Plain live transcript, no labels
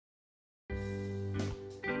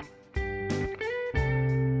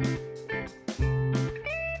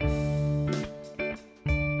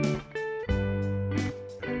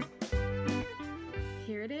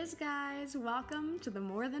guys, welcome to the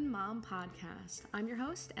More Than Mom podcast. I'm your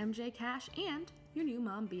host, MJ Cash, and your new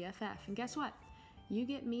mom BFF. And guess what? You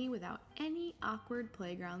get me without any awkward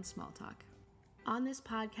playground small talk. On this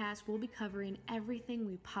podcast, we'll be covering everything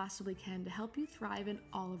we possibly can to help you thrive in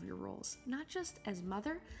all of your roles, not just as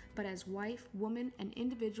mother, but as wife, woman, and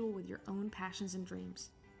individual with your own passions and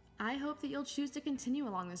dreams. I hope that you'll choose to continue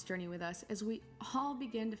along this journey with us as we all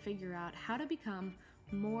begin to figure out how to become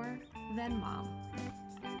more than mom.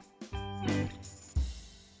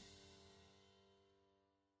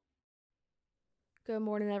 Good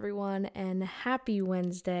morning, everyone, and happy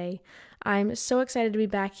Wednesday. I'm so excited to be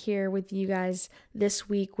back here with you guys this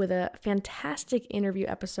week with a fantastic interview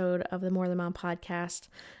episode of the More Than Mom podcast.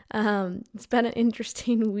 It's been an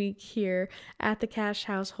interesting week here at the Cash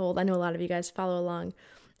household. I know a lot of you guys follow along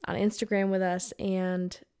on Instagram with us,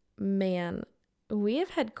 and man, we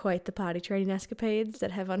have had quite the potty training escapades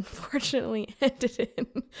that have unfortunately ended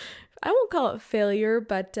in, I won't call it failure,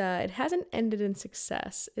 but it hasn't ended in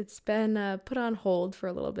success. It's been put on hold for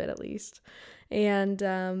a little bit at least. And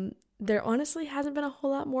there honestly hasn't been a whole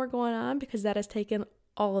lot more going on because that has taken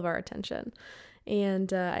all of our attention.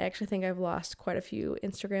 And I actually think I've lost quite a few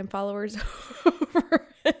Instagram followers over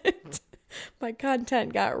it. My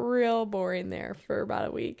content got real boring there for about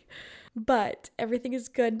a week. But everything is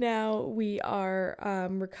good now. We are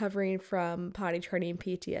recovering from potty training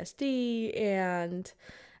PTSD, and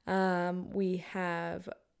we have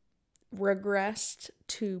regressed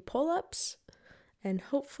to pull-ups, and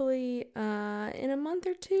hopefully in a month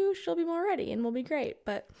or two she'll be more ready and we'll be great.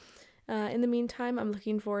 But in the meantime, I'm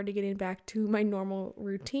looking forward to getting back to my normal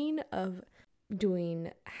routine of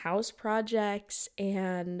doing house projects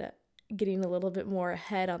and getting a little bit more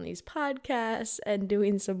ahead on these podcasts and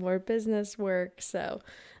doing some more business work. So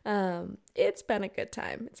it's been a good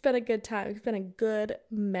time. It's been a good,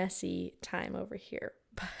 messy time over here.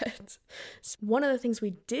 But one of the things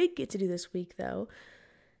we did get to do this week, though,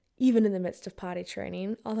 even in the midst of potty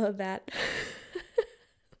training, although that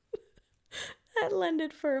that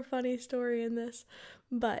lended for a funny story in this,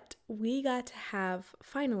 but we got to have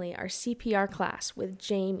finally our CPR class with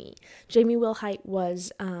Jamie. Jamie Wilhite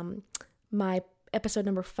was my episode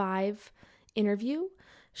number 5 interview.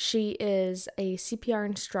 She is a CPR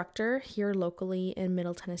instructor here locally in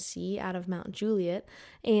Middle Tennessee out of Mount Juliet,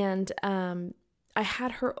 and I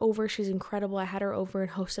had her over. She's incredible. I had her over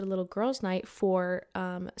and hosted a little girls' night for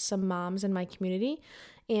some moms in my community,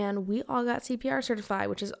 and we all got CPR certified,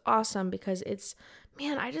 which is awesome because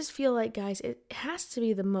I just feel like, guys, it has to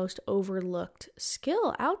be the most overlooked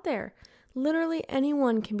skill out there. Literally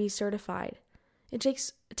anyone can be certified. It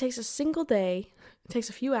takes a single day. It takes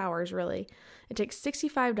a few hours, really. It takes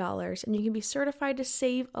 $65, and you can be certified to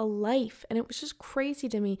save a life. And it was just crazy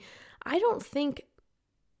to me. I don't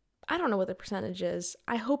know what the percentage is.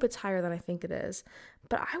 I hope it's higher than I think it is.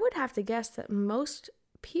 But I would have to guess that most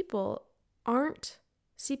people aren't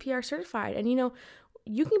CPR certified. And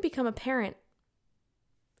you can become a parent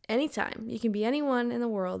anytime. You can be anyone in the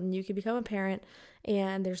world and you can become a parent,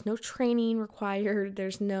 and there's no training required.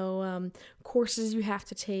 There's no courses you have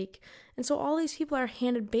to take. And so all these people are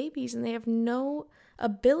handed babies and they have no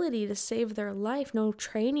ability to save their life, no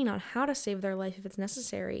training on how to save their life if it's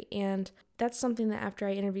necessary. And that's something that after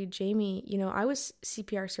I interviewed Jamie, I was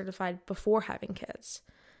CPR certified before having kids,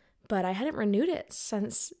 but I hadn't renewed it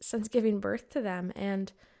since giving birth to them.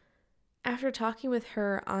 And after talking with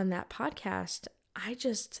her on that podcast, I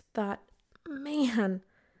just thought, man,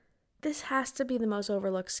 this has to be the most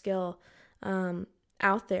overlooked skill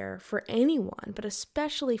out there for anyone, but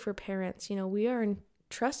especially for parents. We are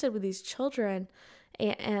entrusted with these children,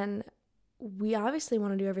 and we obviously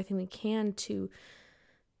want to do everything we can to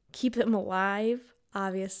keep them alive,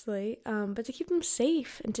 obviously, but to keep them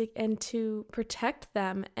safe and to protect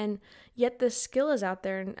them. And yet this skill is out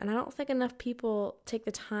there, and I don't think enough people take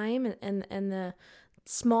the time and the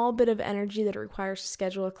small bit of energy that it requires to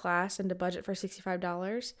schedule a class and to budget for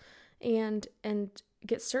 $65 and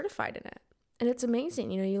get certified in it. And it's amazing.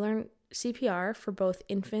 You learn CPR for both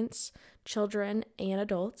infants, children, and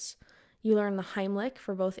adults. You learn the Heimlich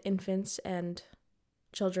for both infants and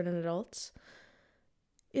children and adults.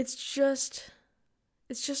 It's just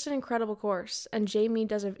an incredible course. And Jamie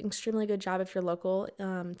does an extremely good job if you're local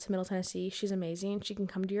to Middle Tennessee. She's amazing. She can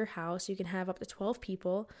come to your house. You can have up to 12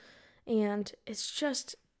 people. And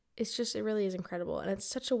it really is incredible. And it's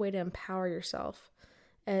such a way to empower yourself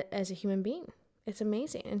as a human being. It's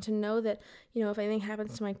amazing. And to know that, if anything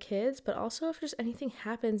happens to my kids, but also if just anything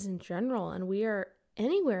happens in general and we are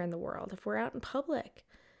anywhere in the world, if we're out in public,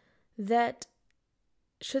 that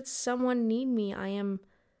should someone need me, I am,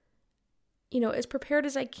 as prepared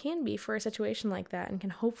as I can be for a situation like that and can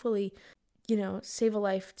hopefully save a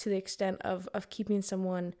life to the extent of keeping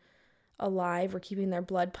someone alive or keeping their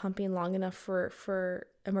blood pumping long enough for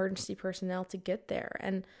emergency personnel to get there.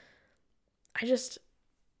 And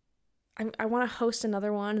I want to host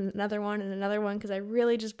another one and another one and another one, because I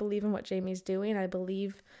really just believe in what Jamie's doing. I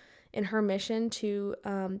believe in her mission to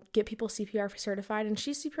get people CPR certified, and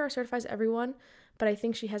she CPR certifies everyone, but I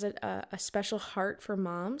think she has a special heart for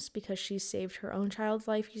moms because she saved her own child's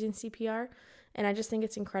life using CPR, and I just think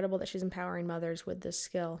it's incredible that she's empowering mothers with this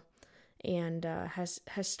skill, and has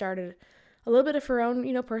started a little bit of her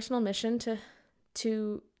own, personal mission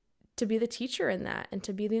to be the teacher in that, and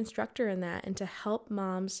to be the instructor in that, and to help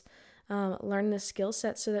moms learn this skill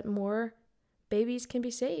set so that more babies can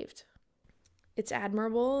be saved. It's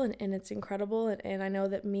admirable and it's incredible. And I know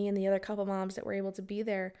that me and the other couple moms that were able to be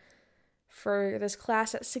there for this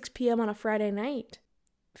class at 6 p.m. on a Friday night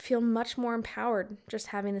feel much more empowered just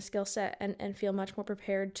having the skill set, and feel much more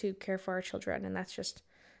prepared to care for our children. And that's just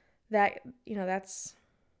that's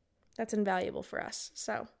invaluable for us.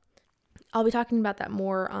 So I'll be talking about that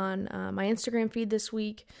more on my Instagram feed this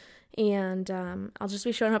week. And I'll just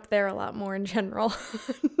be showing up there a lot more in general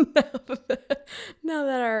now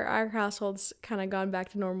that our household's kind of gone back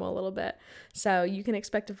to normal a little bit. So you can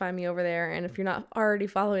expect to find me over there. And if you're not already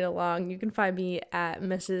following along, you can find me at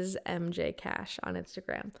Mrs. MJ Cash on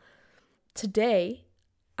Instagram. Today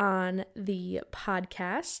on the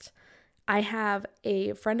podcast, I have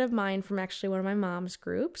a friend of mine from actually one of my mom's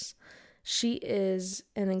groups. She is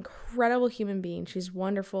an incredible human being. She's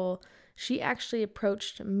wonderful. She actually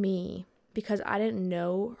approached me because I didn't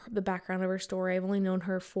know the background of her story. I've only known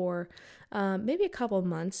her for maybe a couple of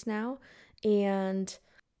months now. And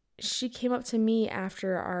she came up to me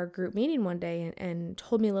after our group meeting one day and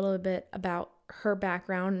told me a little bit about her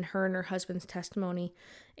background and her husband's testimony.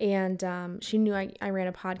 And she knew I ran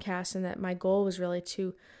a podcast, and that my goal was really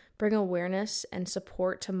to bring awareness and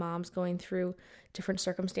support to moms going through different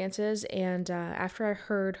circumstances. And after I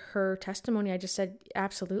heard her testimony, I just said,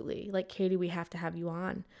 absolutely, like, Katie, we have to have you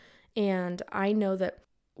on. And I know that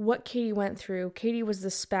what Katie went through, Katie was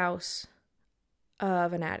the spouse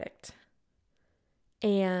of an addict.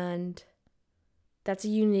 And that's a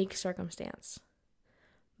unique circumstance,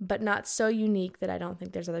 but not so unique that I don't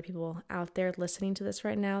think there's other people out there listening to this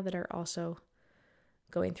right now that are also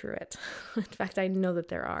going through it. In fact, I know that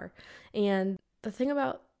there are. And the thing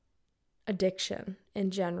about addiction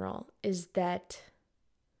in general is that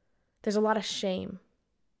there's a lot of shame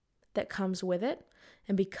that comes with it.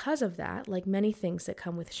 And because of that, like many things that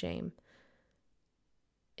come with shame,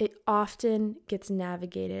 it often gets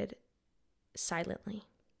navigated silently.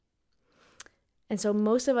 And so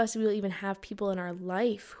most of us will even have people in our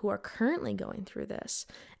life who are currently going through this,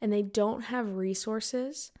 and they don't have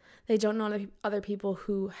resources. They don't know other people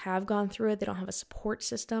who have gone through it. They don't have a support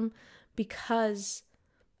system because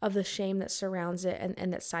of the shame that surrounds it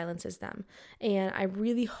and that silences them. And I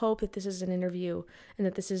really hope that this is an interview and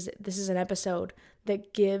that this is an episode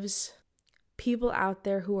that gives people out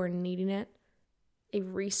there who are needing it a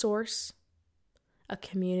resource, a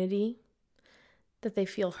community, that they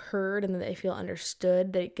feel heard and that they feel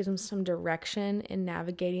understood, that it gives them some direction in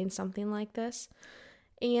navigating something like this,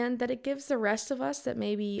 and that it gives the rest of us that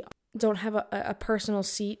maybe don't have a personal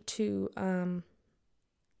seat to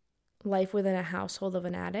life within a household of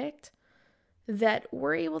an addict, that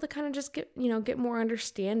we're able to kind of just get more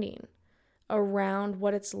understanding around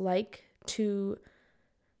what it's like to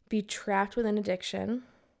be trapped within addiction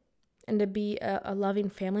and to be a loving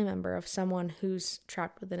family member of someone who's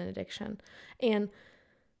trapped within an addiction. And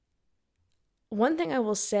one thing I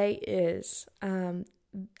will say is I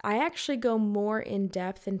actually go more in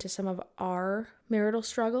depth into some of our marital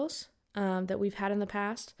struggles that we've had in the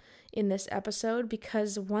past in this episode,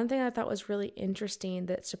 because one thing I thought was really interesting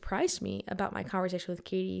that surprised me about my conversation with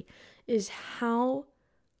Katie is how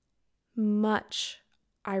much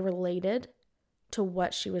I related to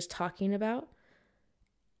what she was talking about,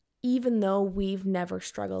 even though we've never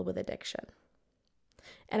struggled with addiction.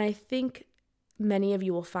 And I think many of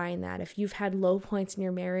you will find that if you've had low points in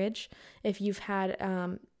your marriage, if you've had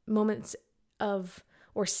moments of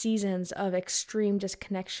or seasons of extreme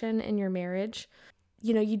disconnection in your marriage,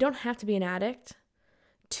 you don't have to be an addict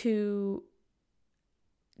to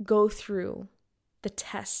go through the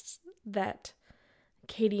tests that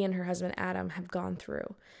Katie and her husband Adam have gone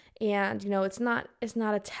through. And, it's not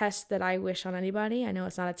a test that I wish on anybody. I know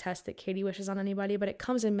it's not a test that Katie wishes on anybody, but it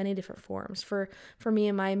comes in many different forms. For me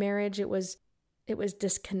in my marriage, it was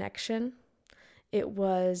disconnection. It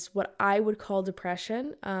was what I would call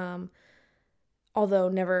depression, although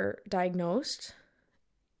never diagnosed.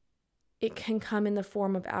 It can come in the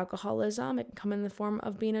form of alcoholism. It can come in the form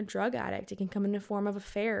of being a drug addict. It can come in the form of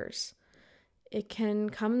affairs. It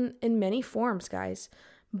can come in many forms, guys.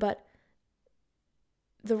 But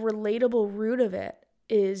the relatable root of it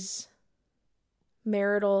is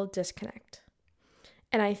marital disconnect.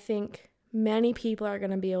 And I think many people are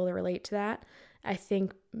going to be able to relate to that. I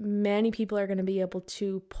think many people are going to be able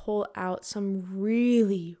to pull out some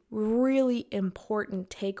really, really important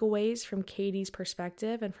takeaways from Katie's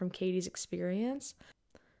perspective and from Katie's experience.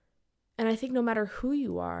 And I think no matter who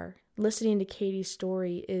you are, listening to Katie's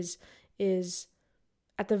story is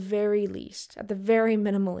at the very least, at the very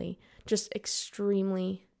minimally, just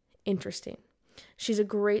extremely interesting. She's a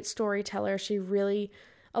great storyteller. She really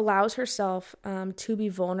allows herself to be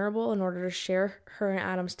vulnerable in order to share her and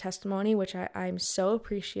Adam's testimony, which I'm so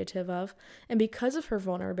appreciative of. And because of her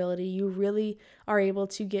vulnerability, you really are able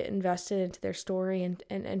to get invested into their story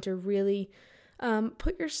and to really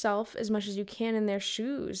put yourself as much as you can in their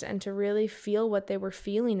shoes and to really feel what they were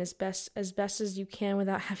feeling as best as you can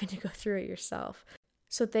without having to go through it yourself.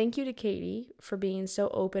 So thank you to Katie for being so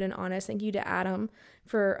open and honest. Thank you to Adam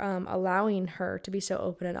for allowing her to be so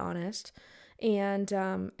open and honest. And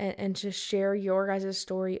to share your guys'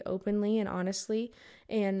 story openly and honestly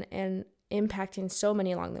and impacting so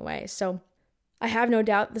many along the way. So I have no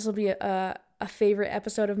doubt this will be a favorite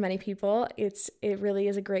episode of many people. It really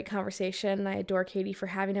is a great conversation, and I adore Katie for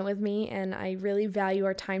having it with me, and I really value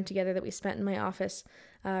our time together that we spent in my office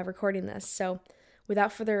recording this. So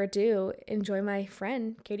without further ado, enjoy my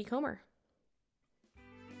friend, Katie Comer.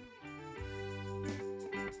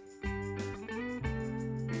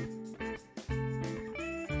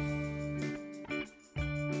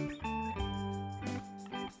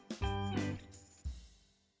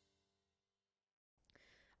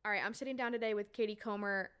 All right, I'm sitting down today with Katie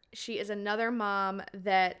Comer. She is another mom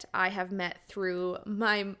that I have met through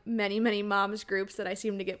my many, many moms groups that I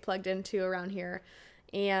seem to get plugged into around here.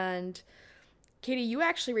 And Katie, you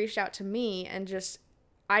actually reached out to me and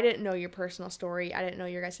I didn't know your personal story. I didn't know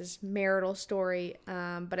your guys' marital story,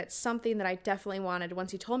 but it's something that I definitely wanted.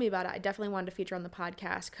 Once you told me about it, I definitely wanted to feature on the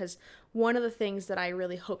podcast because one of the things that I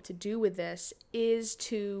really hope to do with this is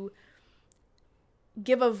to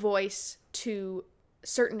give a voice to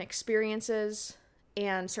certain experiences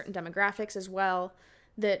and certain demographics as well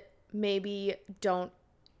that maybe don't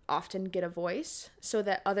often get a voice, so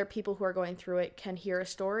that other people who are going through it can hear a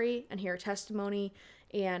story and hear a testimony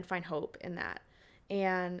and find hope in that.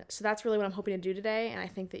 And so that's really what I'm hoping to do today, and I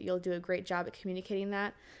think that you'll do a great job at communicating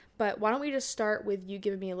that. But why don't we just start with you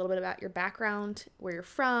giving me a little bit about your background, where you're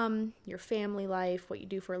from, your family life, what you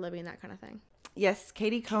do for a living, that kind of thing. Yes,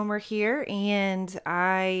 Katie Comer here, and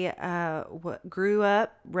I grew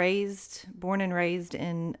up, born and raised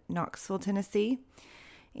in Knoxville, Tennessee,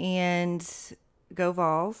 and go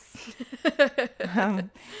Vols.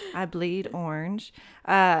 I bleed orange.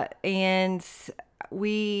 And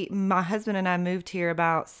my husband and I moved here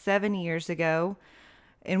about 7 years ago,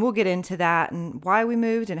 and we'll get into that and why we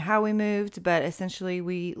moved and how we moved, but essentially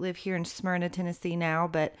we live here in Smyrna, Tennessee now,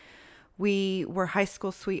 but we were high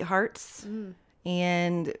school sweethearts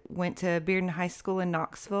and went to Bearden High School in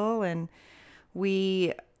Knoxville, and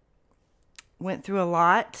we went through a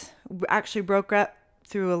lot. We actually broke up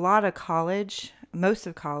through a lot of college, most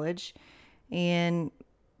of college, and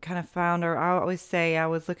kind of found, or I always say I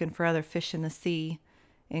was looking for other fish in the sea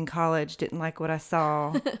in college, didn't like what I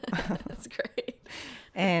saw. That's great.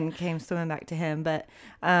 And came swimming back to him. But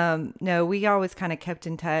no, we always kind of kept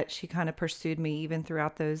in touch. He kind of pursued me even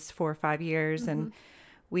throughout those 4 or 5 years. And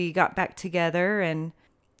we got back together, and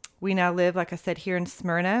we now live, like I said, here in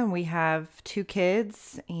Smyrna, and we have 2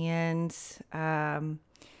 kids. And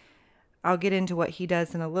I'll get into what he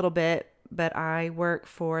does in a little bit, but I work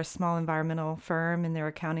for a small environmental firm in their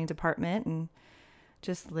accounting department and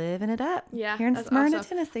just living it up here in Smyrna,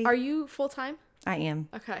 awesome. Tennessee. Are you full-time? I am.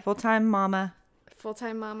 Okay. Full-time mama.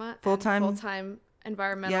 Full-time mama. Full-time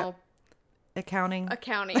environmental. Yep. Accounting.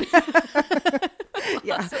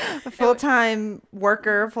 Yeah. Awesome. Full-time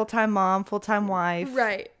worker, full-time mom, full-time wife.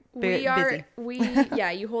 Right. Busy.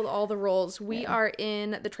 You hold all the roles. We are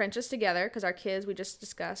in the trenches together because our kids, we just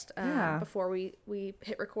discussed before we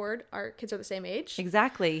hit record, our kids are the same age.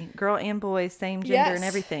 Exactly. Girl and boy, same gender and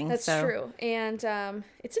everything. That's true. And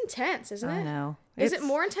it's intense, isn't it? I know. Is it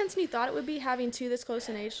more intense than you thought it would be, having 2 this close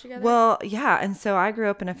in age together? Well, yeah. And so I grew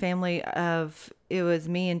up in a family it was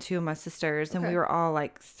me and 2 of my sisters, and we were all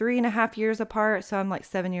like 3.5 years apart. So I'm like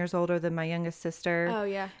 7 years older than my youngest sister. Oh,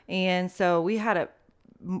 yeah. And so we had a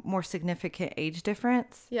more significant age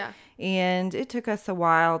difference. Yeah. And it took us a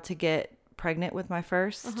while to get pregnant with my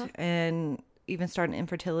first and even starting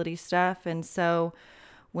infertility stuff. And so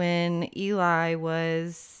when Eli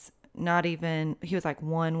was not even, he was like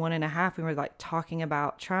 1.5. We were like talking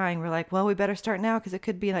about trying. We're like, well, we better start now because it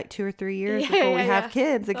could be like 2 or 3 years before we have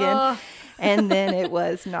kids again. And then it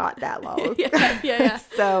was not that long.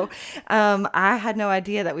 So I had no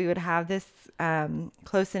idea that we would have this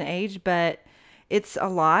close in age, but it's a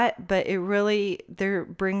lot, but it really, there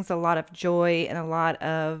brings a lot of joy and a lot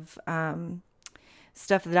of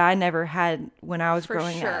stuff that I never had when I was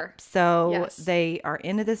growing up. So they are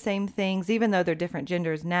into the same things, even though they're different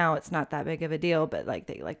genders now. It's not that big of a deal, but like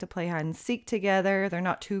they like to play hide and seek together. They're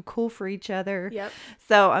not too cool for each other.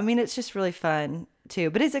 So I mean, it's just really fun too,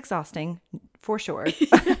 but it's exhausting for sure.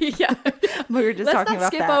 We were just talking about that. Let's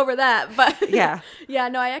not skip over that, but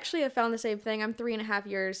no, I actually have found the same thing. I'm 3.5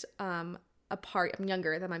 years apart. I'm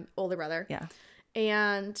younger than my older brother.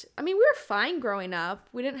 And I mean, we were fine growing up.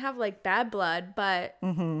 We didn't have like bad blood, but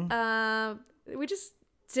we just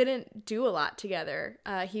didn't do a lot together.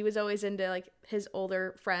 He was always into like his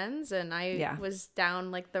older friends, and I was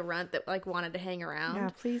down like the runt that like wanted to hang around. Yeah,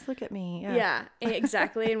 please look at me. Yeah,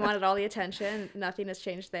 exactly, and wanted all the attention. Nothing has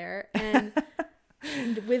changed there. And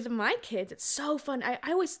with my kids, it's so fun. I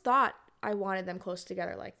always thought I wanted them close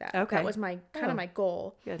together like that. That was my kind of my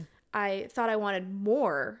goal. Good. I thought I wanted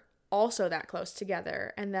more also that close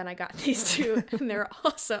together, and then I got these two and they're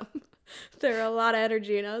awesome. They're a lot of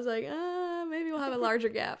energy, and I was like, maybe we'll have a larger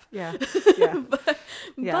gap.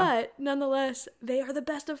 But nonetheless, they are the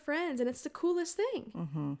best of friends, and it's the coolest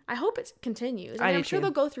thing. I hope it continues. I mean, I'm sure they'll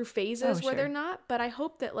go through phases where they're not, but I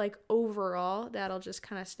hope that like overall that'll just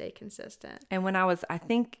kind of stay consistent. And when I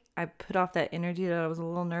think I put off that energy that I was a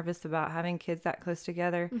little nervous about having kids that close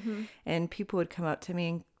together, and people would come up to me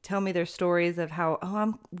and tell me their stories of how,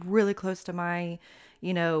 I'm really close to my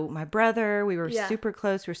brother. We were super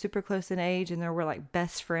close. We were super close in age, and there were like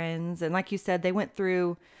best friends. And like you said, they went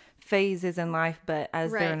through phases in life, but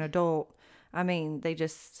as they're an adult, I mean,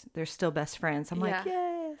 they're still best friends. I'm like,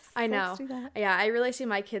 yes, I know. Let's do that. Yeah, I really see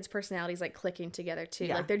my kids' personalities like clicking together too.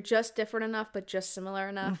 Like they're just different enough, but just similar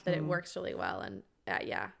enough that it works really well. And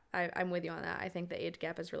I'm with you on that. I think the age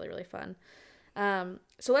gap is really, really fun.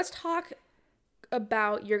 So let's talk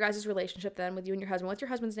about your guys' relationship then with you and your husband. What's your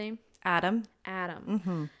husband's name? Adam.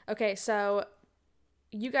 Okay, so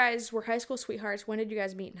you guys were high school sweethearts. When did you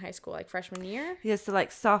guys meet in high school? Like freshman year? Yeah, so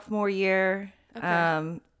like sophomore year.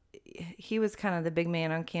 Okay. He was kind of the big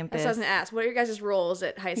man on campus. That's what I was going to ask. What are your guys' roles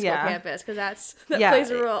at high school campus? Because that plays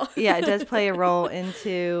a role. It does play a role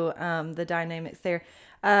into the dynamics there.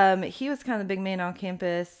 He was kind of the big man on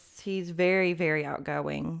campus. He's very, very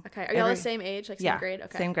outgoing. Okay. Are y'all the same age? Like same grade?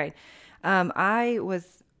 Okay. Same grade. I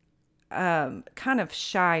was kind of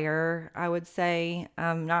shyer, I would say.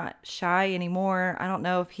 I'm not shy anymore. I don't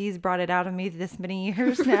know if he's brought it out of me this many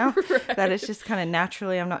years now. That it's just kind of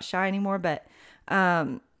naturally I'm not shy anymore. But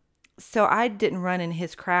so I didn't run in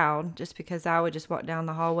his crowd just because I would just walk down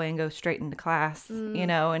the hallway and go straight into class,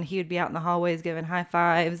 and he would be out in the hallways giving high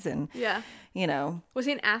fives and Was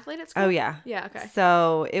he an athlete at school? Oh yeah. Yeah, okay.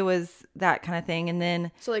 So it was that kind of thing. And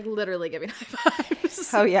then so like literally giving high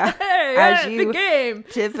fives. Oh yeah. Hey, as you big game.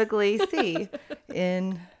 Typically see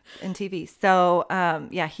in TV. So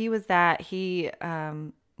he was that. He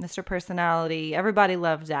Mr. Personality. Everybody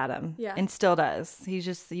loved Adam. Yeah. And still does.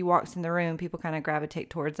 He walks in the room, people kind of gravitate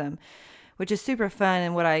towards him, which is super fun,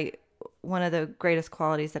 and one of the greatest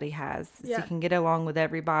qualities that he has is he can get along with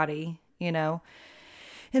everybody,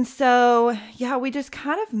 And so, we just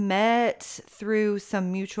kind of met through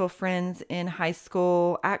some mutual friends in high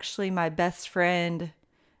school. Actually, my best friend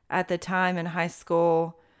at the time in high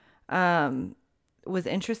school was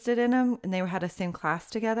interested in him, and they had the same class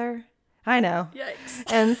together. I know. Yikes.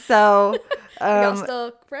 And so y'all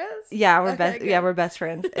still friends? Yeah, we're we're best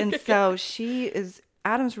friends. And so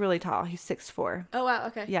Adam's really tall. He's 6'4". Oh wow,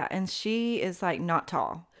 okay. Yeah, and she is like not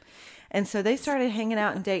tall. And so they started hanging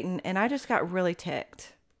out and dating, and I just got really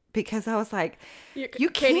ticked because I was like, you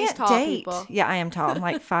can't tall date. People. Yeah, I am tall. I'm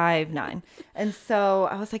like 5'9". And so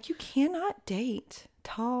I was like, you cannot date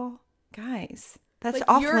tall guys. That's like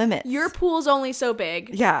off limits. Your pool's only so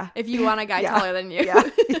big. Yeah. If you want a guy taller than you. Yeah,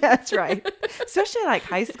 that's right. Especially like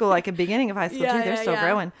high school, like a beginning of high school too. They're still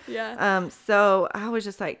growing. Yeah. So I was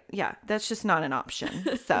just like, that's just not an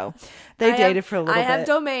option. So they dated for a little bit. I have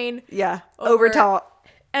domain. Yeah. Over tall.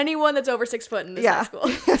 Anyone that's over 6 foot in this high school.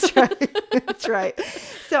 That's right. That's right.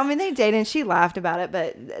 So, I mean, they dated, and she laughed about it,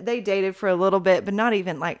 but they dated for a little bit, but not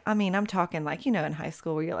even like, I'm talking like, in high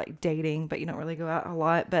school where you're like dating, but you don't really go out a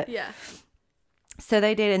lot. But yeah. So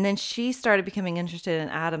they did, and then she started becoming interested in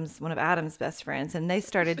one of Adam's best friends, and they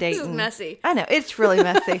started dating. This is messy. I know, it's really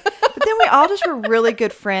messy. But then we all just were really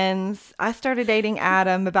good friends. I started dating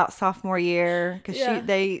Adam about sophomore year because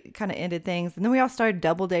they kind of ended things, and then we all started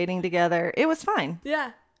double dating together. It was fine.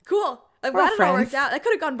 Yeah, cool. I'm We're glad it all worked friends. out. That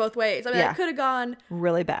could have gone both ways. I mean, that could have gone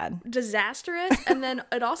really bad, disastrous, and then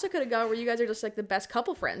it also could have gone where you guys are just like the best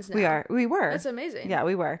couple friends now. We were. That's amazing. Yeah,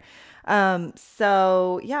 we were.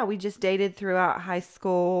 So yeah, we just dated throughout high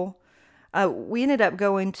school. We ended up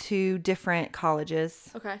going to different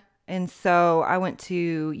colleges. Okay. And so I went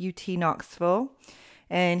to UT Knoxville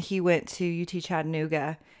and he went to UT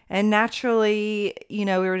Chattanooga. And naturally, we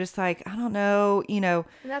were just like, I don't know, And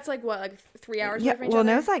that's like what, like 3 hours away from each well,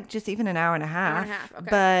 other? no, it's like just even an hour and a half. Hour and a half, okay.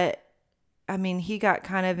 But I mean, he got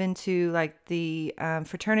kind of into like the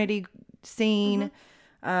fraternity scene,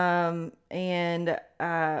 and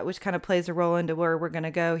which kind of plays a role into where we're going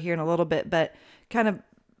to go here in a little bit, but kind of,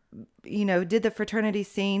 did the fraternity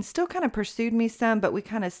scene, still kind of pursued me some, but we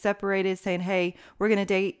kind of separated saying, hey, we're going to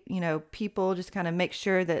date, people, just kind of make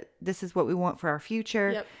sure that this is what we want for our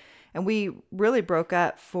future. Yep. And we really broke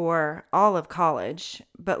up for all of college.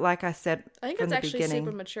 But like I said, I think from it's the actually beginning,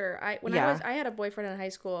 super mature. I had a boyfriend in high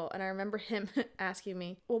school, and I remember him asking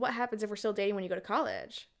me, well, what happens if we're still dating when you go to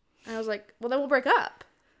college? And I was like, well, then we'll break up.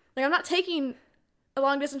 Like, I'm not taking a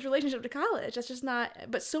long distance relationship to college. That's just not,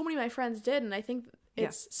 but so many of my friends did. And I think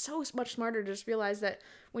it's so much smarter to just realize that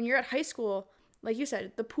when you're at high school, like you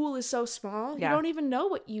said, the pool is so small. You don't even know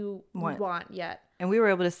what you want yet. And we were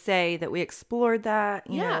able to say that we explored that,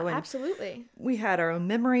 you know. And absolutely. we had our own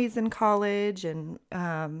memories in college and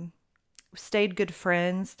stayed good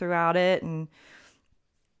friends throughout it. And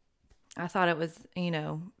I thought it was,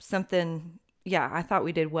 something, I thought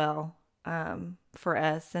we did well for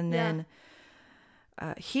us. And then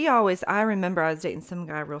I remember I was dating some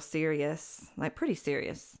guy real serious, like pretty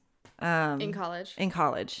serious. In college? In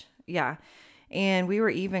college, yeah. And we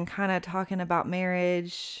were even kind of talking about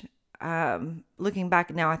marriage. Looking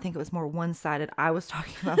back now, I think it was more one-sided. I was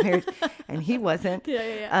talking about marriage and he wasn't.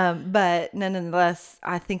 But nonetheless,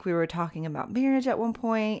 I think we were talking about marriage at one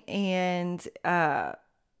point, and I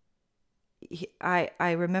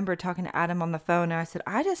remember talking to Adam on the phone, and I said,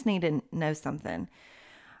 I just need to know something.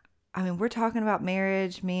 I mean, we're talking about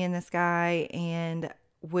marriage, me and this guy, and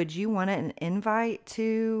would you want an invite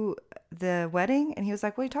to the wedding? And he was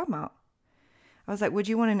like, what are you talking about? I was like, would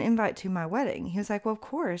you want an invite to my wedding? He was like, well, of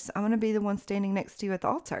course. I'm going to be the one standing next to you at the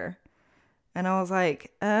altar. And I was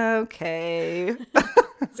like, okay.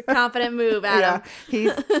 It's a confident move, Adam. Yeah,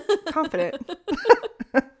 he's confident.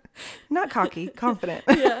 Not cocky, confident.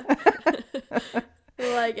 Yeah.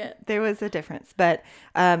 Like it. There was a difference. But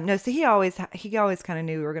no, so he always kind of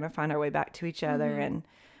knew we were going to find our way back to each other.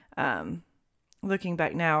 And looking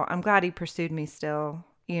back now, I'm glad he pursued me still,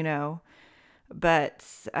 But,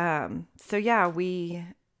 so yeah, we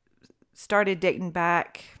started dating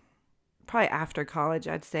back probably after college,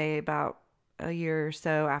 I'd say about a year or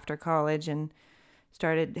so after college, and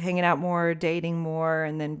started hanging out more, dating more,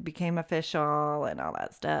 and then became official and all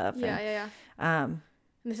that stuff. Yeah. And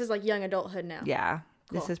this is like young adulthood now. Yeah.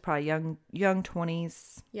 Cool. This is probably young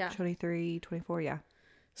 20s. Yeah. 23, 24. Yeah.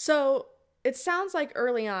 So it sounds like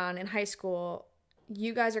early on in high school,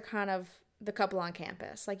 you guys are kind of the couple on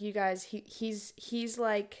campus. Like you guys, he's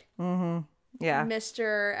like,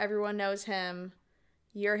 Mr. Everyone knows him.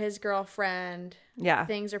 You're his girlfriend. Yeah.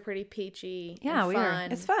 Things are pretty peachy. Yeah, and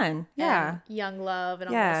fun. It's fun. Yeah. And young love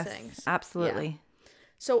and all those things. Absolutely. Yeah.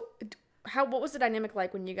 So what was the dynamic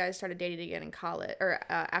like when you guys started dating again in college or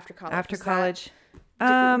after college? After college.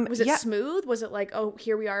 Was it smooth? Was it like, oh,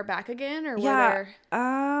 here we are back again? Or were there...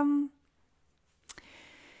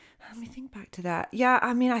 Let me think back to that. Yeah,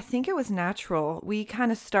 I mean, I think it was natural. We kind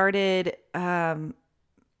of started,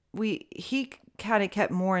 he kind of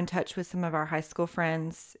kept more in touch with some of our high school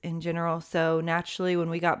friends in general. So naturally, when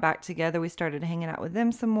we got back together, we started hanging out with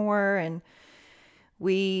them some more, and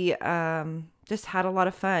we just had a lot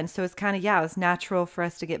of fun. So it's kind of, it was natural for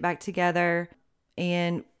us to get back together,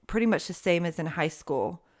 and pretty much the same as in high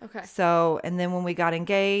school. Okay. So, and then when we got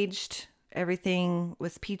engaged, everything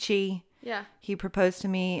was peachy. Yeah. He proposed to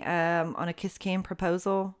me on a kiss cam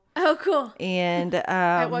proposal. Oh, cool. And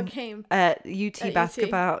at what game? At UT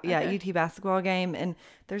basketball. UT? Yeah, Okay. UT basketball game. And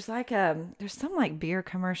there's like there's some like beer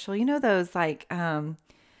commercial. You know those like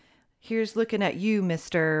here's looking at you,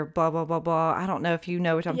 Mr. blah blah blah blah. I don't know if you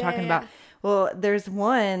know what I'm talking about. Well, there's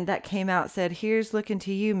one that came out, said, here's looking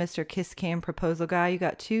to you, Mr. Kiss Cam proposal guy. You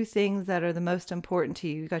got two things that are the most important to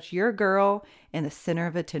you. You got your girl and the center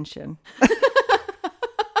of attention.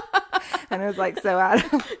 And I was like, so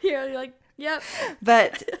Adam. You're like, Yep.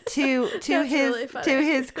 But to That's really funny. to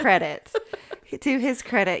his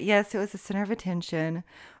credit, yes, it was a center of attention.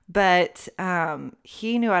 But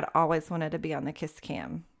he knew I'd always wanted to be on the Kiss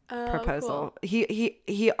Cam proposal. Cool.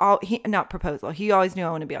 He not proposal. He always knew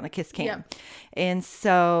I wanted to be on the Kiss Cam. Yep. And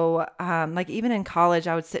so like even in college,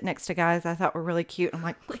 I would sit next to guys I thought were really cute. I'm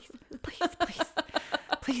like,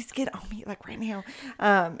 please get on me like right now.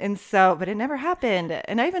 And so, but it never happened.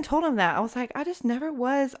 And I even told him that. I was like, I just never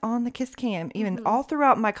was on the Kiss Cam, even all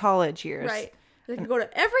throughout my college years. Right. They can go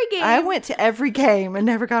to every game. I went to every game and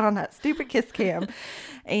never got on that stupid Kiss Cam.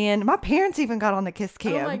 And my parents even got on the Kiss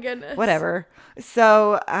Cam. Oh my goodness. Whatever.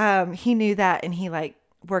 So he knew that, and he like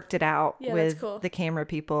worked it out that's with cool. the camera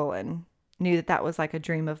people and knew that that was like a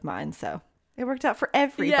dream of mine. So it worked out for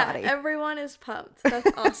everybody. Yeah, everyone is pumped.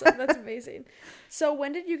 That's awesome. That's amazing. So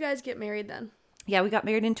when did you guys get married then? Yeah, we got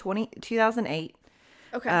married in 2008.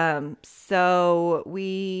 Okay. So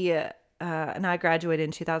we and I graduated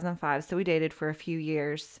in 2005. So we dated for a few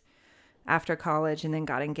years after college, and then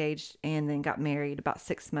got engaged, and then got married about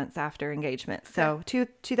 6 months after engagement. So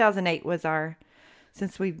 2008 was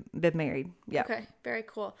since we've been married. Yeah. Okay. Very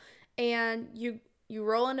cool. And you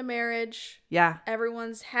roll into marriage. Yeah.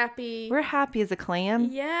 Everyone's happy. We're happy as a clam.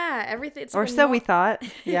 Yeah. Everything. Or so we thought.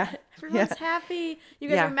 Yeah. Everyone's happy. You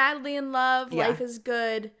guys Yeah. are madly in love. Yeah. Life is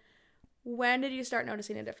good. When did you start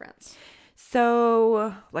noticing a difference?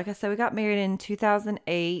 So, like I said, we got married in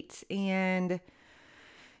 2008, and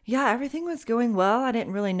yeah, everything was going well. I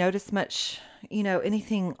didn't really notice much,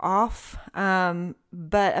 anything off.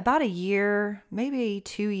 But about a year, maybe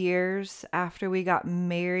 2 years after we got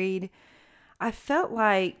married, I felt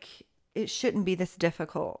like it shouldn't be this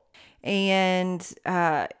difficult. And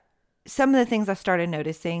some of the things I started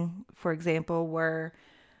noticing, for example, were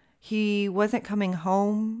he wasn't coming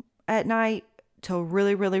home at night till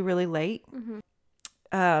really, really, really late.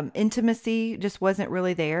 Mm-hmm. Intimacy just wasn't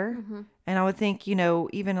really there. Mm-hmm. And I would think,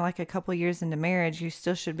 even like a couple years into marriage, you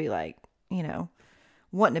still should be like,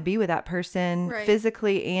 wanting to be with that person Right.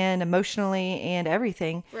 physically and emotionally and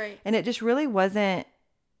everything. Right. And it just really wasn't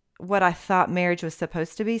what I thought marriage was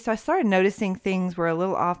supposed to be. So I started noticing things were a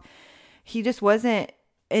little off. He just wasn't.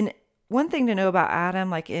 And one thing to know about Adam,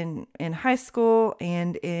 like in high school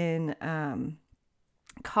and in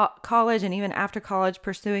college and even after college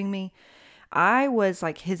pursuing me, I was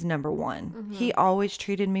like his number one. Mm-hmm. He always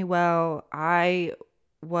treated me well. I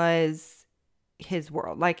was his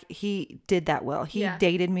world. Like he did that well. He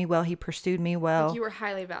dated me well. He pursued me well. Like you were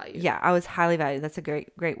highly valued. Yeah, I was highly valued. That's a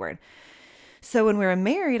great word. So when we were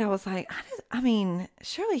married, I was like,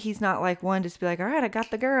 surely he's not like one just be like, all right, I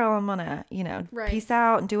got the girl. I'm gonna, Right. peace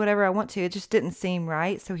out and do whatever I want to. It just didn't seem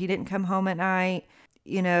right. So he didn't come home at night.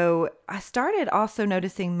 I started also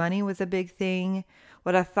noticing money was a big thing.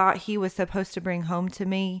 What I thought he was supposed to bring home to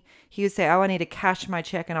me, he would say, oh, I need to cash my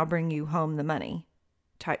check and I'll bring you home the money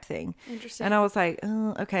type thing. Interesting. And I was like,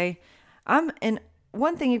 oh, okay. And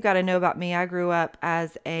one thing you've got to know about me, I grew up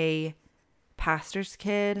as a pastor's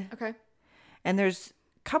kid. Okay. And there's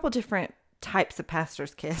a couple different types of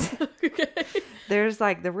pastor's kids. Okay. There's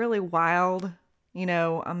like the really wild,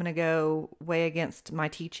 I'm going to go way against my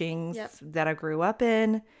teachings that I grew up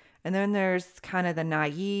in. And then there's kind of the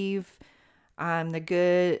naive, I'm the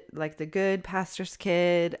good pastor's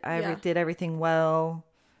kid. I did everything well.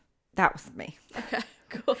 That was me. Okay,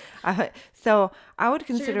 cool. So I would So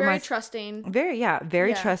consider you're very trusting.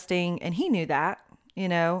 Very trusting. And he knew that,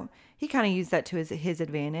 he kind of used that to his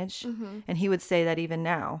advantage. Mm-hmm. And he would say that even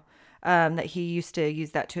now, that he used to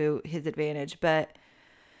use that to his advantage. But,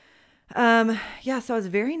 so I was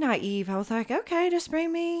very naive. I was like, okay, just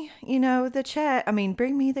bring me, the check.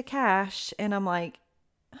 Bring me the cash. And I'm like,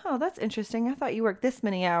 oh, that's interesting. I thought you worked this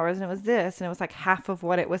many hours and it was this. And it was like half of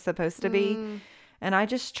what it was supposed to be. And I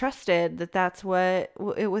just trusted that that's what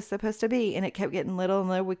it was supposed to be. And it kept getting little and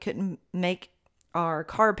little. We couldn't make our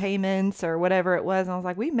car payments or whatever it was. And I was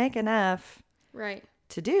like, we make enough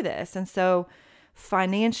to do this. And so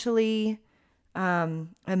financially,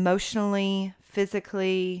 emotionally,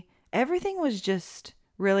 physically, everything was just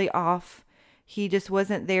really off. He just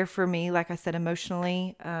wasn't there for me, like I said,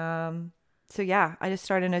 emotionally. So yeah, I just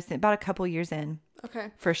started noticing about a couple years in.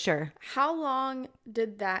 Okay. For sure. How long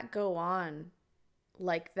did that go on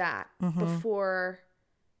like that before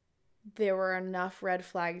there were enough red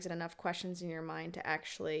flags and enough questions in your mind to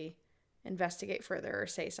actually investigate further or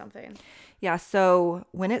say something? Yeah. So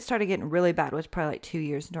when it started getting really bad, it was probably like 2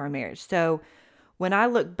 years into our marriage. So when I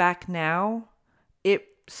look back now, it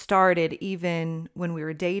started even when we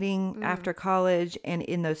were dating after college, and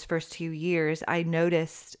in those first 2 years, I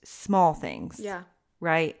noticed small things. Yeah.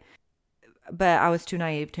 Right. But I was too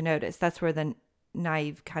naive to notice. That's where the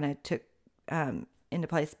naive kind of took into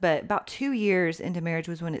place. But about 2 years into marriage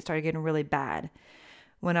was when it started getting really bad.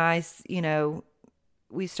 When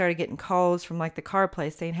we started getting calls from like the car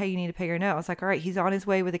place saying, hey, you need to pay your note. I was like, all right, he's on his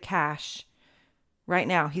way with the cash right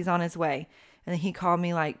now. He's on his way. And then he called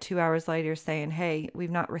me like 2 hours later saying, hey,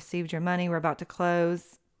 we've not received your money. We're about to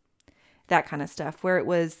close. That kind of stuff, where it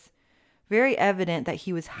was very evident that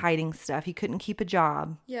he was hiding stuff. He couldn't keep a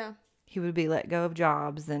job. Yeah. He would be let go of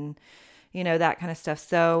jobs and, that kind of stuff.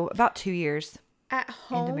 So about 2 years at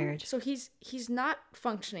home into marriage. So he's not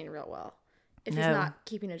functioning real well if No. he's not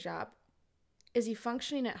keeping a job. Is he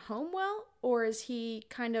functioning at home well, or is he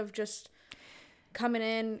kind of just coming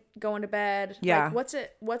in, going to bed? Yeah. Like,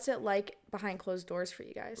 what's it like behind closed doors for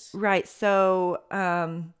you guys? Right. So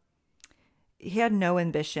he had no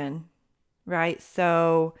ambition. Right.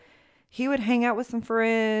 So he would hang out with some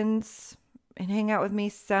friends and hang out with me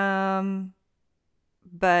some.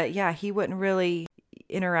 But yeah, he wouldn't really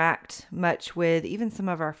interact much with even some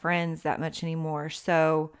of our friends that much anymore.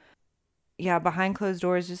 So yeah, behind closed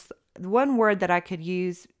doors, just one word that I could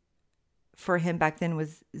use for him back then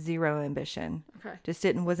was zero ambition. Okay. Just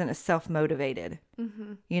wasn't a self-motivated,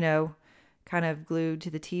 kind of glued to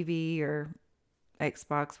the TV or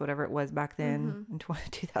Xbox, whatever it was back then in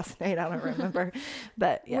 2008. I don't remember.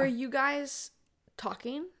 But yeah. Were you guys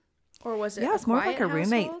talking, or was it it's more of like a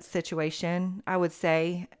roommate household? situation, I would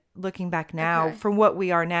say, looking back now, Okay. from what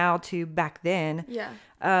we are now to back then. Yeah.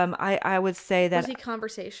 I would say that, Was he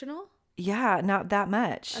conversational? yeah, not that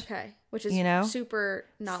much. Okay. Which is super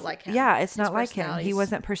not like him. Yeah, it's His not like him. He personality's-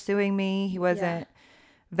 wasn't pursuing me. He wasn't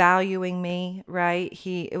valuing me, right?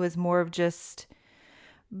 It was more of just,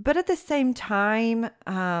 but at the same time,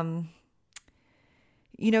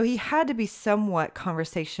 he had to be somewhat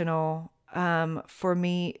conversational for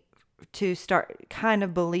me to start kind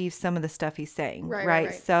of believe some of the stuff he's saying.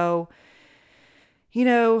 Right. So,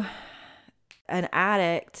 an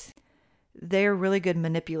addict, they're really good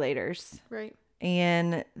manipulators. Right.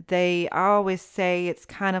 And I always say it's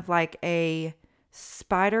kind of like a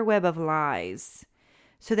spider web of lies.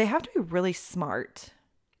 So they have to be really smart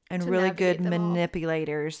and To really navigate good them all.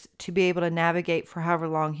 manipulators to be able to navigate for however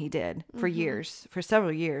long he did, for years, for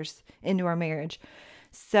several years into our marriage.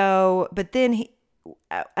 So, but then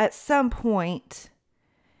at some point,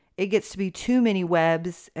 it gets to be too many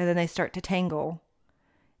webs and then they start to tangle.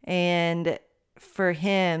 And for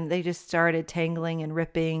him, they just started tangling and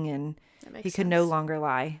ripping, and That makes he could sense. no longer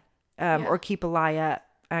lie or keep a lie up.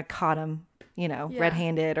 I caught him,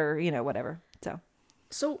 red-handed or, whatever.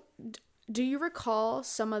 So, do you recall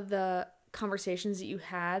some of the conversations that you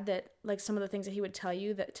had that, like, some of the things that he would tell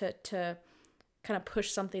you that to kind of push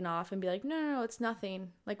something off and be like, no, it's nothing.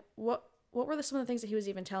 Like, what were some of the things that he was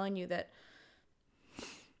even telling you that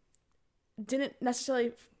didn't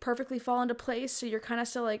necessarily perfectly fall into place? So you're kind of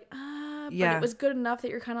still like, but it was good enough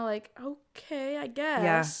that you're kind of like, okay, I guess.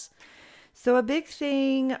 Yeah. So a big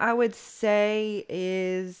thing I would say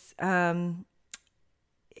is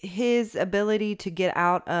his ability to get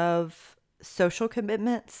out of social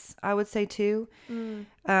commitments, I would say too.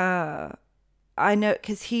 I know,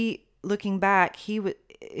 because looking back,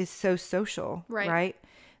 is so social, right?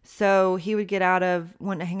 So he would get out of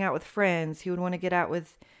wanting to hang out with friends. He would want to get out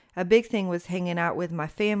with, a big thing was hanging out with my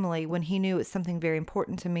family when he knew it's something very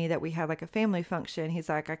important to me that we had like a family function. He's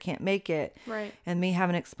like, I can't make it. Right. And me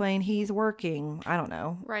having to explain he's working. I don't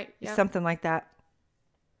know. Right. Yeah. Something like that.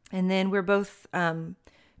 And then we're both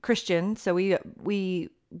Christian, so we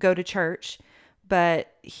go to church,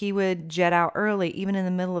 but he would jet out early, even in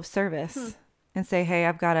the middle of service, and say, hey,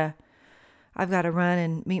 I've got to run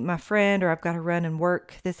and meet my friend, or I've got to run and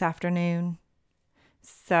work this afternoon.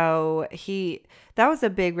 So that was a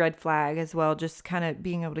big red flag as well, just kind of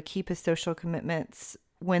being able to keep his social commitments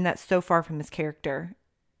when that's so far from his character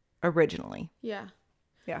originally. Yeah.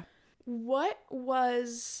 Yeah. What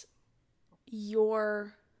was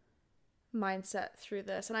your mindset through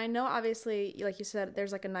this? And I know, obviously, like you said,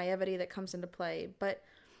 there's like a naivety that comes into play, but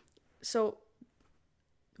so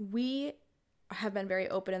we have been very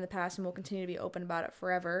open in the past, and we'll continue to be open about it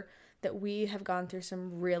forever, that we have gone through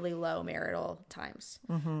some really low marital times.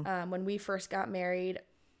 When we first got married,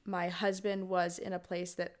 my husband was in a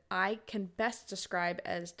place that I can best describe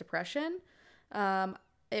as depression.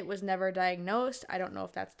 It was never diagnosed. I don't know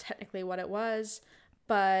if that's technically what it was,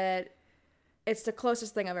 but it's the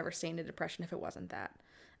closest thing I've ever seen to depression if it wasn't that.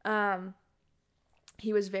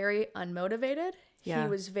 He was very unmotivated. Yeah. He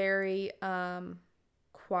was very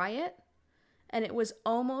quiet. And it was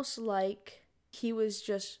almost like he was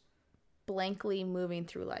just blankly moving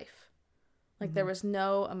through life. Like there was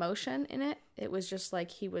no emotion in it. It was just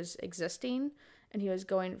like he was existing, and he was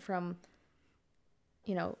going from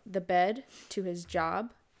the bed to his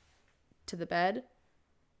job to the bed.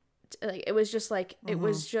 Like, it was just like, it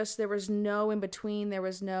was just, there was no in between. There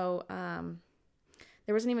was no,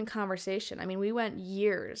 there wasn't even conversation. I mean, we went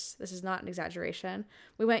years. This is not an exaggeration.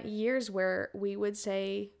 We went years where we would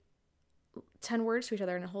say 10 words to each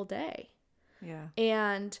other in a whole day. Yeah.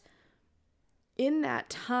 And in that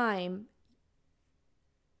time,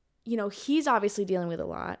 he's obviously dealing with a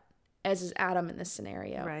lot, as is Adam in this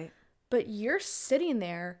scenario. Right. But you're sitting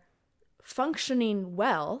there functioning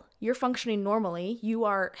well. You're functioning normally. You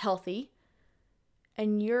are healthy.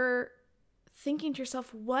 And you're thinking to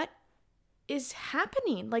yourself, what is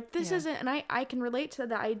happening? Like, this isn't, and I can relate to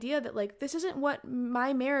the idea that, like, this isn't what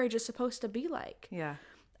my marriage is supposed to be like. Yeah.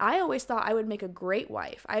 I always thought I would make a great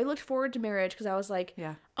wife. I looked forward to marriage because I was like,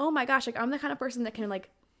 oh my gosh, like, I'm the kind of person that can like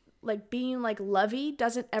being like lovey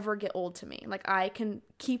doesn't ever get old to me. Like, I can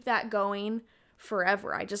keep that going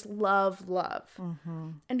forever. I just love love.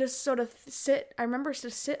 And just sort of I remember to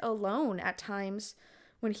sit alone at times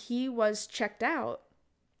when he was checked out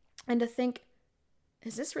and to think,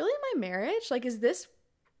 is this really my marriage? Like, is this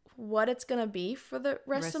what it's going to be for the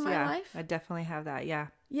rest of my life? I definitely have that. Yeah.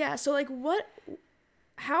 Yeah. So, like,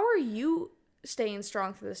 how are you staying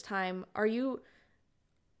strong through this time? Are you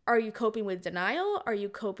coping with denial? Are you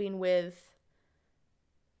coping with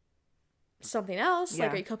something else? Yeah.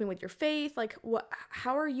 Like, are you coping with your faith? Like,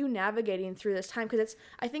 how are you navigating through this time? Because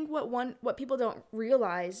I think what people don't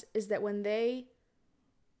realize is that when they,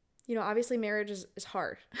 obviously marriage is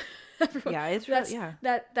hard. Yeah, it's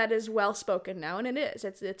that is well spoken now, and it is.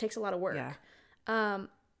 It takes a lot of work. Yeah.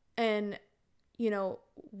 And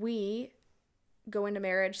we go into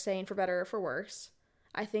marriage saying for better or for worse.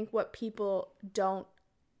 I think what people don't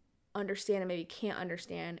understand and maybe can't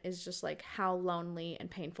understand is just like how lonely and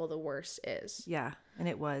painful the worse is. Yeah, and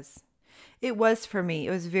it was for me. It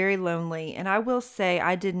was very lonely, and I will say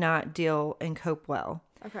I did not deal and cope well.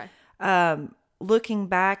 Okay. Looking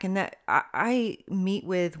back, and that I meet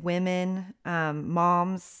with women,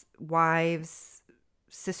 moms, wives,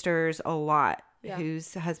 sisters a lot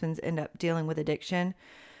whose husbands end up dealing with addiction,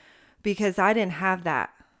 because I didn't have that.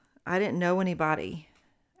 I didn't know anybody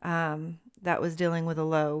that was dealing with a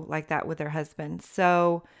low like that with their husband.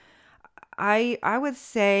 So I would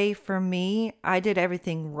say for me, I did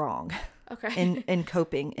everything wrong. Okay. in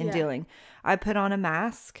coping and dealing. I put on a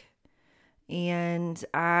mask. And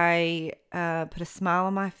I put a smile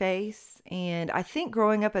on my face. And I think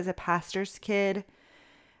growing up as a pastor's kid,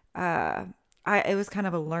 it was kind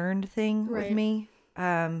of a learned thing with me.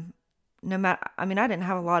 I didn't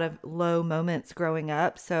have a lot of low moments growing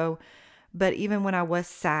up. But even when I was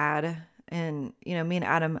sad, and, me and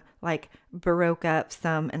Adam like broke up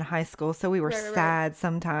some in high school. So we were sad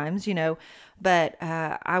sometimes, but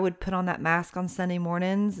I would put on that mask on Sunday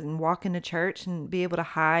mornings and walk into church and be able to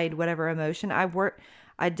hide whatever emotion.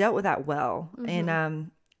 I dealt with that well, and,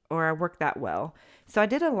 or I worked that well. So I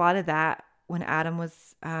did a lot of that when Adam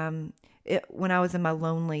was, when I was in my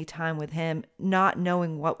lonely time with him, not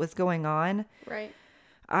knowing what was going on. Right.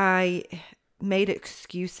 I made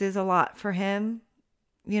excuses a lot for him.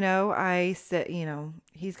 I said,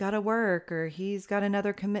 he's got to work or he's got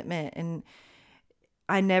another commitment. And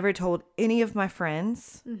I never told any of my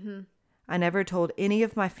friends. Mm-hmm. I never told any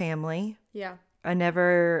of my family. Yeah. I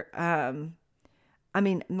never,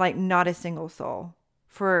 not a single soul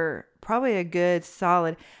for probably a good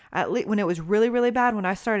solid, at least when it was really, really bad, when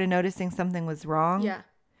I started noticing something was wrong. Yeah.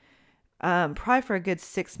 Probably for a good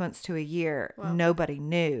 6 months to a year, nobody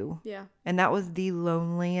knew. Yeah. And that was the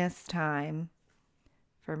loneliest time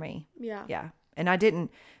for me. Yeah. Yeah. And I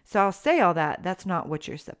didn't. So I'll say all that. That's not what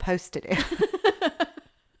you're supposed to do.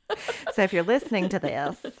 So if you're listening to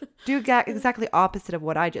this, do exactly opposite of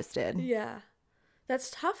what I just did. Yeah.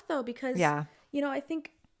 That's tough though, because, I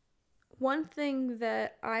think one thing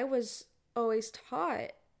that I was always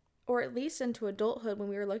taught, or at least into adulthood when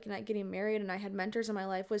we were looking at getting married and I had mentors in my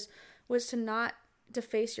life, was to not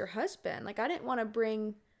deface your husband. Like, I didn't want to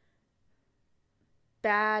bring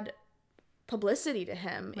bad publicity to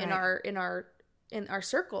him in our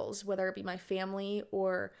circles, whether it be my family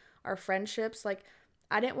or our friendships. Like,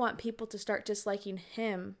 I didn't want people to start disliking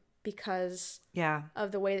him because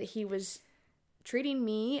of the way that he was treating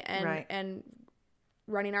me and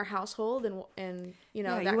running our household and you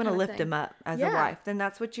want to lift him up as a wife. Then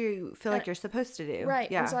that's what you feel like you're supposed to do.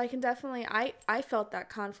 Right. Yeah. And so I can definitely, I felt that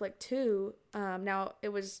conflict too. Now it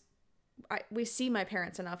was, we see my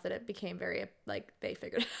parents enough that it became very, like, they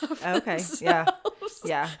figured it out. Okay. Themselves.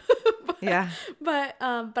 Yeah. But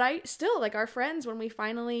I still, like, our friends, when we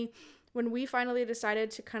finally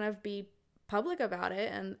decided to kind of be public about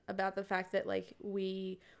it and about the fact that like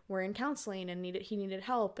we were in counseling and he needed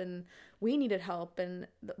help and we needed help and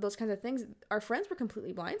those kinds of things, our friends were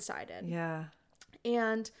completely blindsided. Yeah.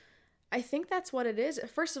 And I think that's what it is.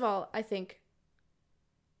 First of all, I think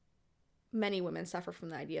many women suffer from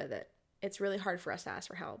the idea that it's really hard for us to ask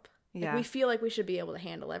for help. Yeah. Like, we feel like we should be able to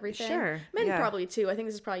handle everything. Sure. Men yeah. probably too. I think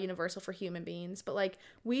this is probably universal for human beings. But like,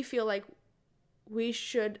 we feel like we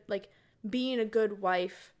should, like, being a good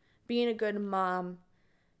wife, being a good mom,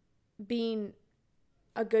 being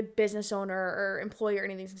a good business owner or employer,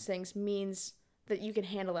 any of these things means that you can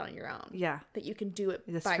handle it on your own. Yeah. That you can do it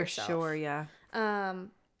That's by for yourself. sure. Yeah.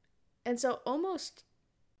 And so almost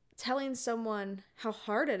telling someone how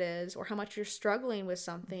hard it is or how much you're struggling with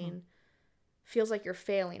something feels like you're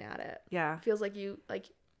failing at it. Yeah. Feels like you're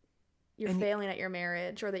failing at your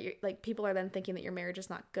marriage, or that you're like, people are then thinking that your marriage is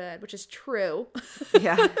not good, which is true.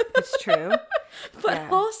 Yeah, it's true.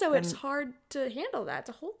 But also it's hard to handle that,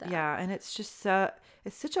 to hold that. Yeah. And it's just,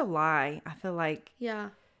 it's such a lie. I feel like, Yeah.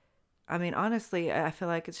 I mean, honestly, I feel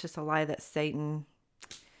like it's just a lie that Satan,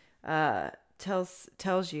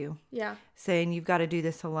 tells you, Yeah. saying you've got to do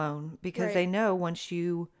this alone, because Right. they know once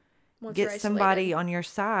you Once get you're somebody isolated. on your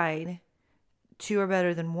side, two are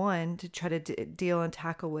better than one to try to deal and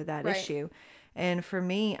tackle with that Right. issue. And for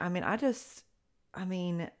me,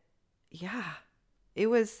 yeah, it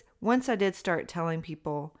was, once I did start telling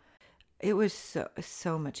people, it was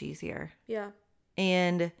so much easier, Yeah.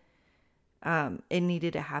 and it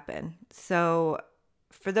needed to happen. So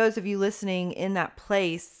for those of you listening in that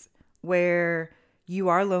place where you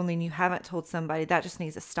are lonely and you haven't told somebody, that just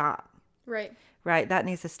needs to stop. Right. Right? That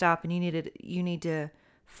needs to stop. And you need to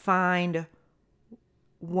find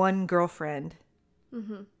one girlfriend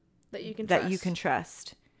That you can that trust. you can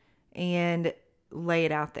trust and lay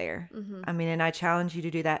it out there. I mean, and I challenge you to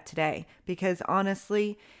do that today, because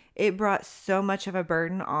honestly, it brought so much of a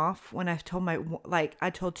burden off when I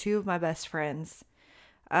told two of my best friends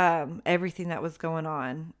everything that was going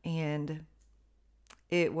on, and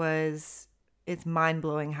it's mind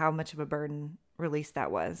blowing how much of a burden release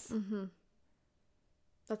that was.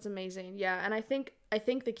 That's amazing. Yeah. And I think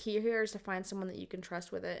the key here is to find someone that you can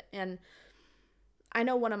trust with it. And I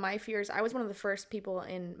know one of my fears, I was one of the first people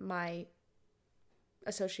in my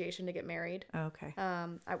association to get married. Okay.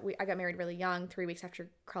 I got married really young, 3 weeks after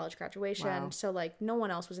college graduation. Wow. So like no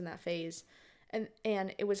one else was in that phase. And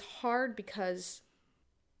it was hard because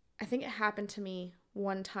I think it happened to me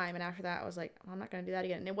one time. And after that I was like, I'm not going to do that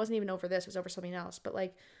again. And it wasn't even over this, it was over something else. But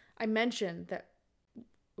like I mentioned that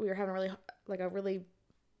we were having a really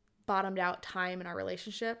bottomed out time in our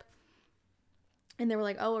relationship. And they were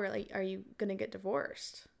like, oh, really? Are you going to get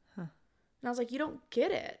divorced? Huh. And I was like, you don't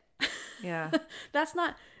get it. Yeah. It's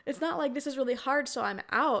not like this is really hard, so I'm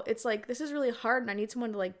out. It's like, this is really hard and I need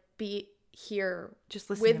someone to like be here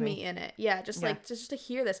Just listen with to me in it. Yeah. Just to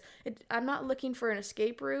hear this. I'm not looking for an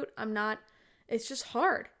escape route. It's just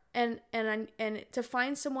hard. And to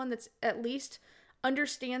find someone that's at least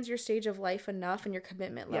understands your stage of life enough and your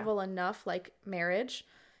commitment level enough, like marriage,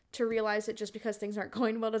 to realize that just because things aren't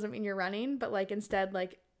going well doesn't mean you're running, but like instead,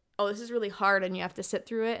 like, oh, this is really hard and you have to sit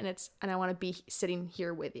through it, and I want to be sitting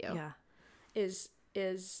here with you. Yeah. Is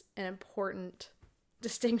an important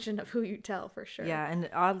distinction of who you tell, for sure. Yeah, and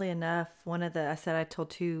oddly enough, I told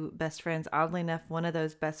two best friends. Oddly enough, one of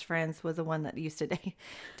those best friends was the one that used to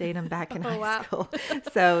date him back in high school.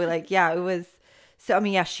 So like, yeah, it was. So I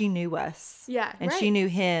mean, yeah, she knew us. Yeah, and right. she knew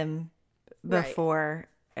him before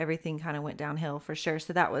everything kind of went downhill, for sure.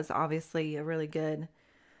 So that was obviously a really good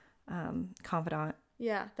confidant.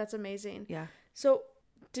 Yeah, that's amazing. Yeah. So,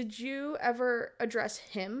 did you ever address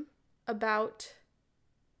him about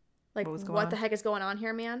like what the heck is going on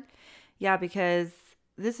here, man? Yeah, because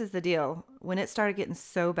this is the deal. When it started getting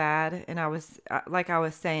so bad, and I was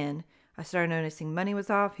saying, I started noticing money was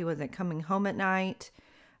off. He wasn't coming home at night.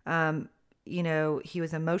 He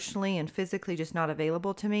was emotionally and physically just not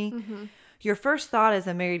available to me. Mm-hmm. Your first thought as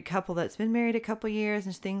a married couple that's been married a couple years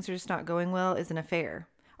and things are just not going well is an affair.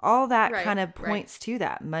 All that kind of points to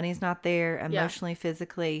that. Money's not there, emotionally,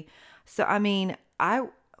 physically. So, I mean, I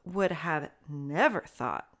would have never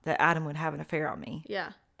thought that Adam would have an affair on me.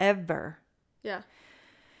 Yeah. Ever. Yeah.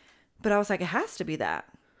 But I was like, it has to be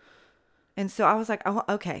that. And so I was like, oh,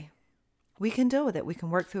 okay, we can deal with it. We can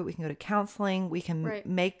work through it. We can go to counseling. We can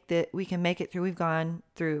make it through. We've gone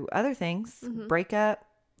through other things, break up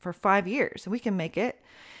for 5 years, and we can make it.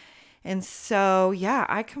 And so, yeah,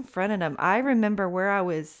 I confronted him. I remember where I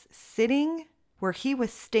was sitting, where he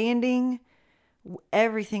was standing,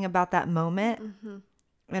 everything about that moment. Mm-hmm.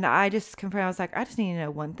 And I just confronted, I was like, I just need to know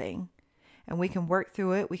one thing, and we can work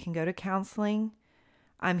through it. We can go to counseling.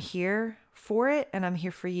 I'm here for it and I'm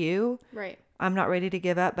here for you. Right. I'm not ready to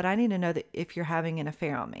give up, but I need to know that if you're having an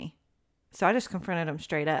affair on me. So I just confronted him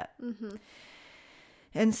straight up. Mm-hmm.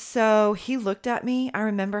 And so he looked at me. I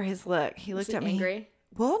remember his look. He looked at me. Angry?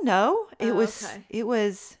 Well, no, it was, okay. it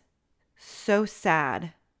was so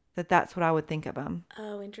sad that that's what I would think of him.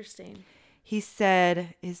 Oh, interesting. He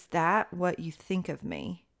said, "Is that what you think of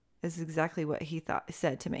me?" Is exactly what he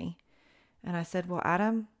said to me. And I said, "Well,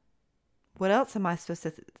 Adam, what else am I supposed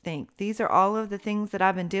to think? These are all of the things that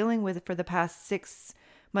I've been dealing with for the past 6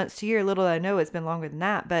 months to a year. Little I know it's been longer than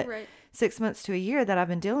that, but Right. 6 months to a year that I've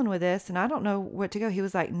been dealing with this, and I don't know where to go." He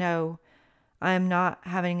was like, "No, I'm not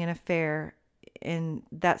having an affair, and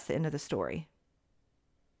that's the end of the story."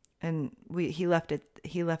 And he left it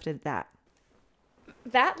at that.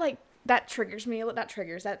 That like that triggers me. That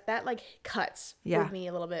triggers that like cuts with me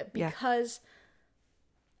a little bit because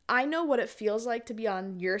I know what it feels like to be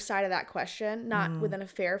on your side of that question, not with an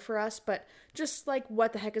affair for us, but just like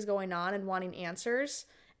what the heck is going on and wanting answers,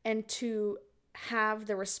 and to have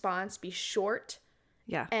the response be short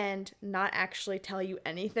and not actually tell you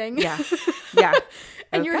anything. Yeah.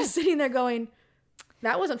 And you're just sitting there going,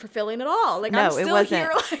 that wasn't fulfilling at all. Like, no, I'm still it wasn't.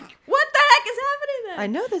 here like, what the heck is happening then? I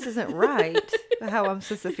know this isn't right, how I'm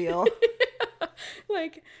supposed to feel.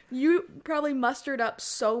 Like, you probably mustered up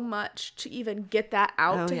so much to even get that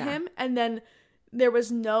out to him, and then there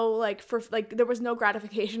was no there was no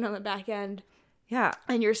gratification on the back end. Yeah.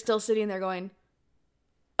 And you're still sitting there going,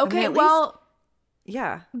 okay,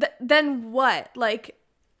 then what? Like,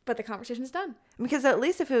 but the conversation's done. Because at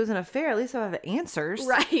least if it was an affair, at least I have answers.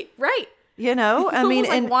 Right. You know, I mean,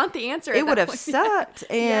 and want the answer. It would have sucked.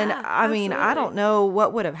 And I mean, I don't know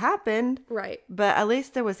what would have happened. Right. But at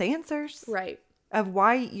least there was answers. Right. Of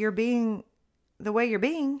why you're being the way you're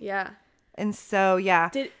being. Yeah. And so, yeah.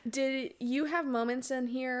 Did you have moments in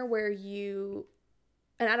here where you,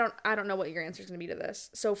 and I don't know what your answer is going to be to this.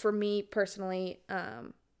 So for me personally,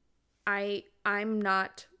 I'm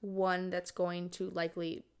not one that's going to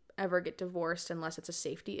likely ever get divorced unless it's a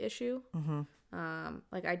safety issue. Mm-hmm.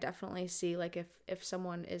 Like I definitely see like if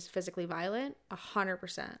someone is physically violent,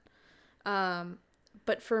 100%.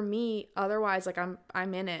 But for me, otherwise, like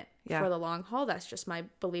I'm in it for the long haul. That's just my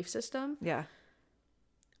belief system. Yeah.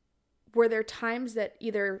 Were there times that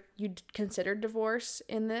either you considered divorce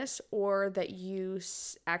in this, or that you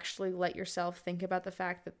actually let yourself think about the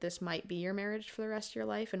fact that this might be your marriage for the rest of your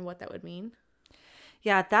life and what that would mean?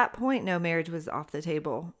 Yeah, at that point, no, marriage was off the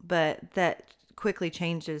table, but that quickly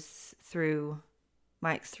changes through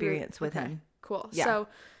my experience with him. Cool. Yeah.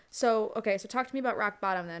 So talk to me about rock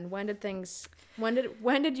bottom then. When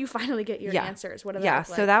did you finally get your answers? What did that look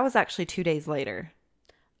like? So that was actually 2 days later.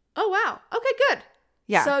 Oh, wow. Okay, good.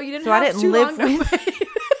 Yeah. So you didn't have too long to wait.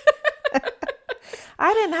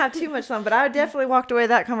 I didn't have too much long, but I definitely walked away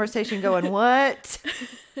that conversation going, what?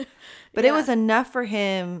 But it was enough for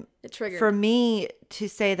him, for me to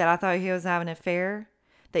say that I thought he was having an affair,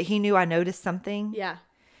 that he knew I noticed something. Yeah.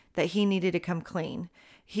 That he needed to come clean.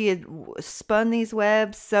 He had spun these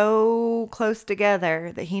webs so close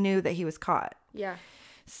together that he knew that he was caught. Yeah.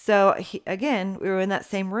 So we were in that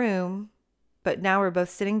same room, but now we're both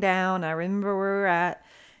sitting down. I remember where we were at.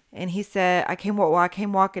 And he said, I came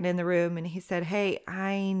walking in the room, and he said, "Hey,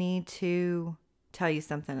 I need to tell you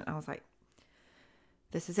something." And I was like,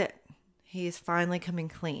 this is it. He is finally coming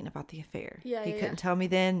clean about the affair. He couldn't tell me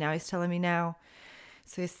then. Now he's telling me now.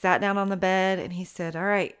 So he sat down on the bed and he said, "All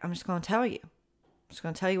right, I'm just going to tell you. I'm just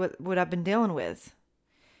going to tell you what I've been dealing with."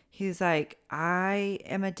 He's like, "I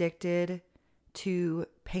am addicted to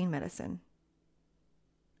pain medicine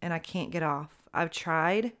and I can't get off. I've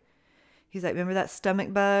tried." He's like, "Remember that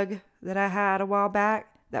stomach bug that I had a while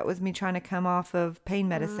back? That was me trying to come off of pain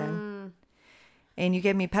medicine. And you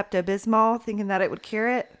gave me Pepto-Bismol thinking that it would cure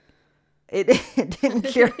it. It didn't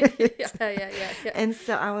cure it." Yeah. And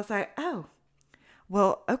so I was like, "Oh,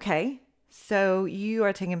 well, okay. So you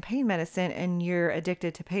are taking pain medicine and you're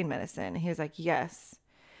addicted to pain medicine." And he was like, "Yes."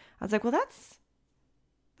 I was like, "Well, that's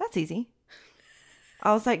easy."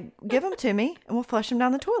 I was like, "Give them to me and we'll flush them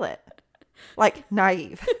down the toilet." Like,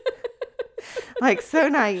 naive. Like, so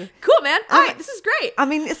naive. Cool, man. All right, this is great. I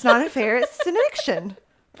mean, it's not an affair. It's an addiction.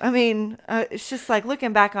 I mean, it's just like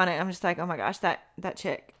looking back on it, I'm just like, oh my gosh, that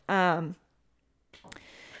chick.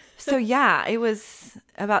 So yeah, it was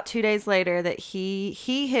about 2 days later that he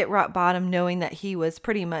hit rock bottom, knowing that he was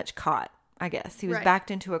pretty much caught. I guess he was backed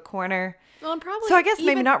into a corner. Well, and probably so I guess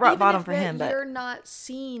maybe not rock bottom for him, but you're not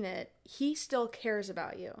seeing it. He still cares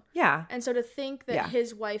about you. Yeah. And so to think that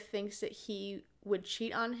his wife thinks that he would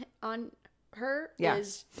cheat on her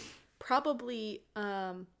is probably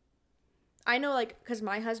I know, like, because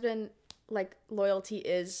my husband like loyalty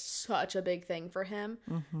is such a big thing for him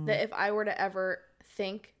that if I were to ever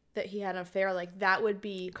think that he had an affair, like that would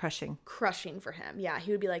be Crushing for him. Yeah.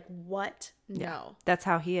 He would be like, what? No. Yeah, that's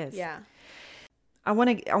how he is. Yeah. I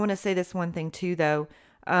want to say this one thing too, though.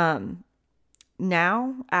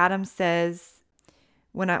 Now Adam says,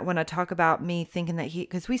 when I talk about me thinking that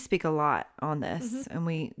because we speak a lot on this and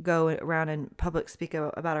we go around in public, speak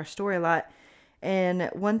about our story a lot. And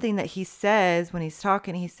one thing that he says when he's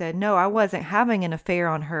talking, he said, no, I wasn't having an affair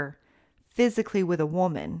on her physically with a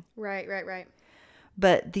woman. Right.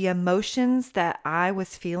 But the emotions that I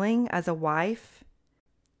was feeling as a wife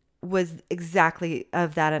was exactly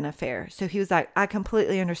of that an affair. So he was like, I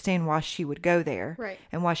completely understand why she would go there. Right.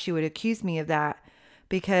 And why she would accuse me of that,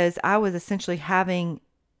 because I was essentially having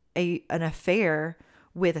an affair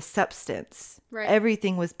with a substance. Right.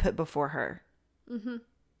 Everything was put before her. Mm-hmm.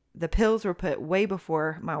 The pills were put way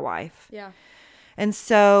before my wife. Yeah. And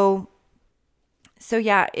so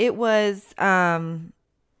yeah, it was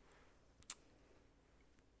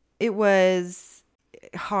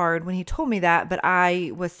hard when he told me that, but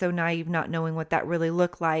I was so naive, not knowing what that really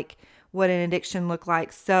looked like, what an addiction looked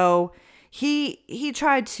like. So he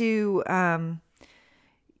tried to,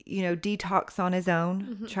 detox on his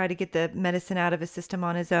own, try to get the medicine out of his system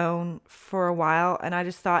on his own for a while. And I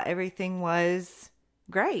just thought everything was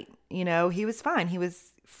great. He was fine. He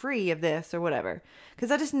was free of this or whatever.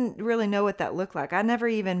 Because I just didn't really know what that looked like. I'd never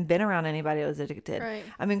even been around anybody that was addicted. Right.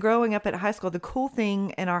 I mean, growing up at high school, the cool thing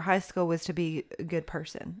in our high school was to be a good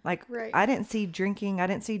person. Like, I didn't see drinking. I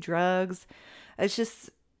didn't see drugs. It's just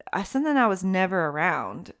something I was never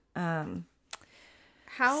around.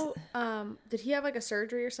 How did he have like a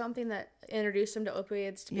surgery or something that introduced him to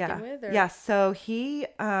opioids to begin with? Or? Yeah. So he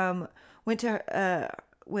went to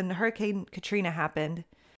when Hurricane Katrina happened.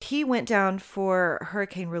 He went down for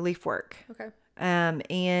hurricane relief work. Okay.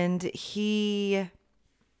 And he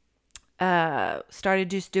started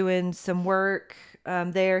just doing some work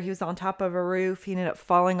there. He was on top of a roof. He ended up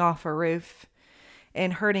falling off a roof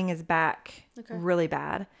and hurting his back really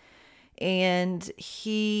bad. And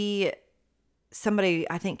somebody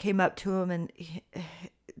I think came up to him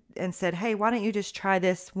and said, hey, why don't you just try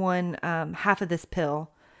this one, half of this pill?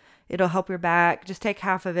 It'll help your back. Just take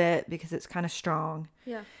half of it because it's kind of strong.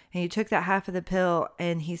 Yeah. And he took that half of the pill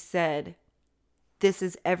and he said, this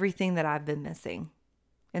is everything that I've been missing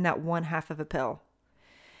in that one half of a pill.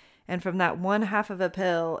 And from that one half of a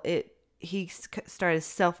pill, he started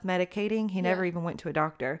self-medicating. He never even went to a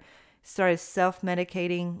doctor. Started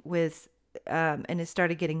self-medicating with, and it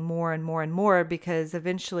started getting more and more and more because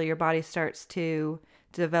eventually your body starts to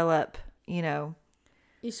develop, You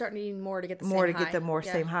start needing more to get the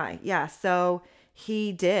same high. Yeah. So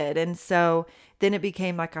he did. And so then it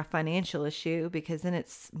became like a financial issue because then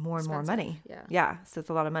it's more and more money. Yeah. Yeah. So it's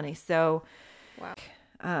a lot of money. So wow.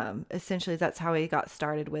 Essentially that's how he got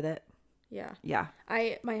started with it. Yeah. Yeah.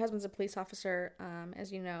 My husband's a police officer,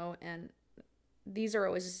 as you know, and these are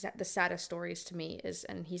always the saddest stories to me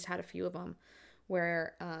and he's had a few of them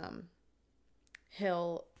where,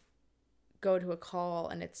 he'll go to a call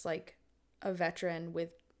and it's like a veteran with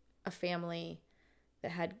a family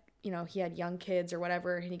that had, he had young kids or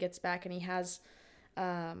whatever, and he gets back and he has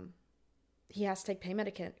to take pain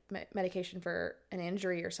medication for an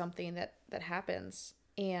injury or something that happens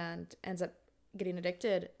and ends up getting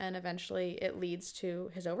addicted, and eventually it leads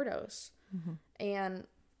to his overdose. Mm-hmm. And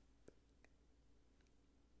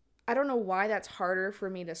I don't know why that's harder for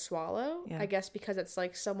me to swallow. Yeah. I guess because it's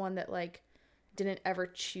like someone that like didn't ever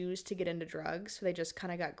choose to get into drugs. So they just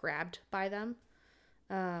kind of got grabbed by them.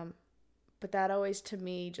 But that always to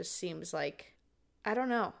me just seems like, I don't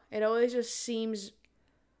know. It always just seems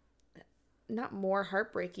not more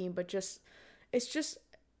heartbreaking, but just, it's just,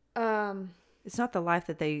 it's not the life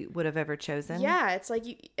that they would have ever chosen. Yeah. It's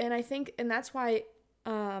like, and I think, and that's why,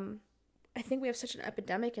 I think we have such an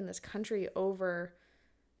epidemic in this country over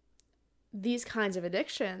these kinds of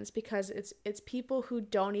addictions because it's people who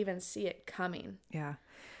don't even see it coming. Yeah.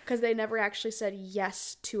 Because they never actually said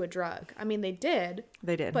yes to a drug. I mean, they did.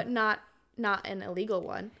 They did. But not an illegal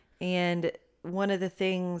one. And one of the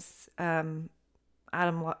things, Adam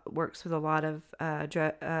works with a lot of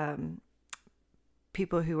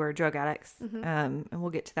people who are drug addicts. Mm-hmm. And we'll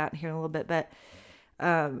get to that here in a little bit. But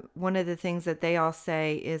one of the things that they all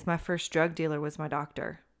say is my first drug dealer was my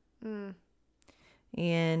doctor. Mm.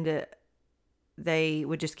 And they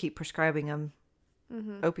would just keep prescribing them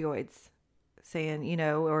opioids, saying,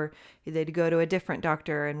 or they'd go to a different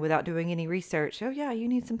doctor and without doing any research, oh yeah, you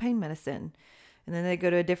need some pain medicine. And then they'd go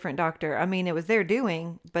to a different doctor. I mean, it was their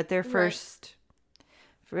doing, but their first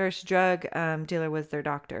drug dealer was their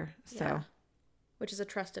doctor. So, which is a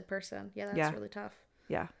trusted person. Yeah, that's Yeah. really tough.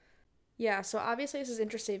 Yeah. Yeah, so obviously this is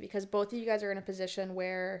interesting because both of you guys are in a position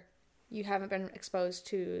where you haven't been exposed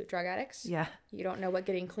to drug addicts. Yeah. You don't know what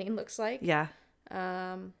getting clean looks like. Yeah.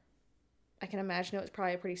 I can imagine it was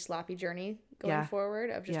probably a pretty sloppy journey going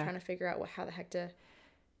forward of just trying to figure out how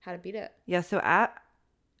to beat it. Yeah. So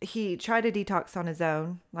he tried to detox on his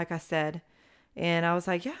own, like I said. And I was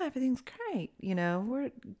like, yeah, everything's great. You know,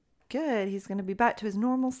 we're good. He's going to be back to his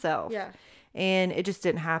normal self. Yeah. And it just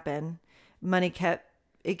didn't happen.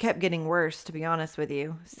 It kept getting worse, to be honest with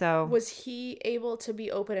you. So was he able to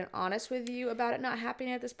be open and honest with you about it not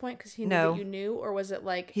happening at this point because he knew that you knew, or was it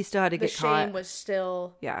like he still had to get caught? The shame was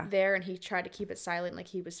still Yeah. there, and he tried to keep it silent, like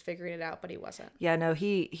he was figuring it out, but he wasn't. Yeah, no,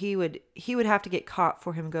 he would have to get caught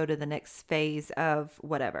for him to go to the next phase of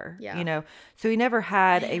whatever. Yeah. You know, so he never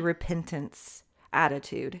had a repentance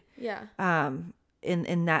attitude. Yeah.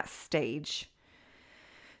 In that stage.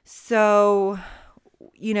 So,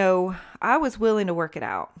 you know, I was willing to work it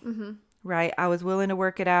out. Mm-hmm. Right? I was willing to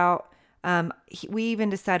work it out. We even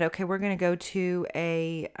decided, okay, we're going to go to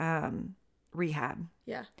a rehab.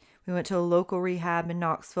 Yeah. We went to a local rehab in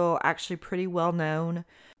Knoxville, actually pretty well known,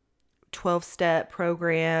 12-step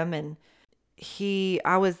program. And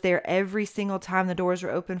I was there every single time the doors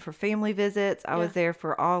were open for family visits. I was there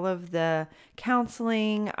for all of the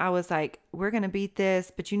counseling. I was like, we're going to beat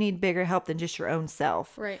this, but you need bigger help than just your own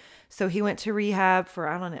self. Right. So he went to rehab for,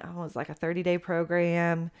 I don't know, it was like a 30-day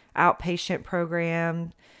program, outpatient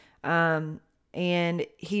program. And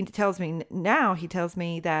he tells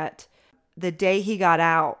me that the day he got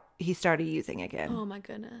out, he started using again. Oh my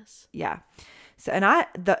goodness. Yeah. So, and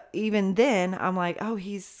even then I'm like, oh,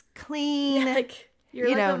 he's clean. Yeah, like you're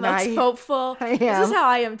like the most hopeful. I am. This is how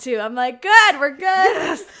I am too. I'm like, good, we're good.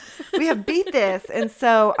 Yes, we have beat this. And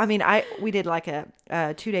so, I mean, we did like a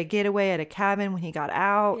 2-day getaway at a cabin when he got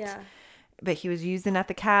out. Yeah. But he was using at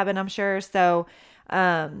the cabin, I'm sure. So,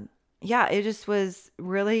 yeah, it just was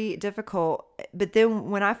really difficult. But then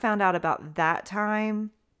when I found out about that time,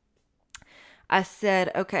 I said,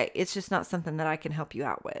 okay, it's just not something that I can help you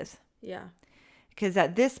out with. Yeah. Because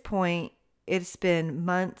at this point, it's been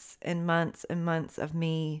months and months and months of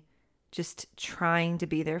me just trying to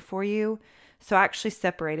be there for you. So I actually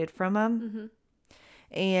separated from him. Mm-hmm.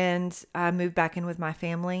 And I moved back in with my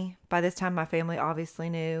family. By this time, my family obviously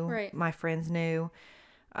knew. Right. My friends knew.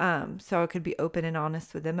 So I could be open and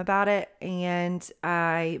honest with them about it. And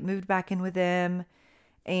I moved back in with them.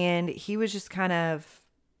 And he was just kind of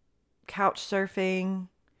couch surfing,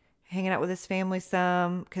 hanging out with his family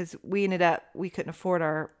some, because we couldn't afford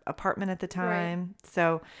our apartment at the time. Right.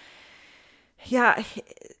 So yeah,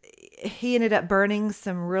 he ended up burning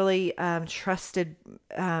some really burning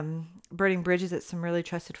bridges at some really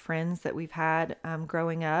trusted friends that we've had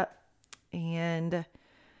growing up. And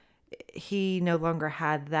he no longer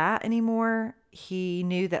had that anymore. He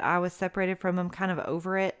knew that I was separated from him, kind of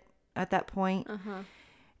over it at that point. Uh-huh.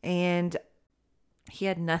 And he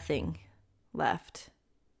had nothing left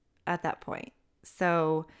at that point.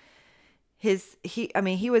 So he was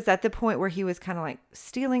at the point where he was kind of like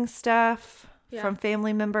stealing stuff from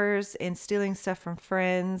family members and stealing stuff from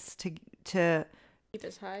friends to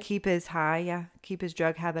keep his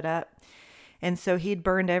drug habit up. And so he'd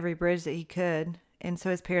burned every bridge that he could. And so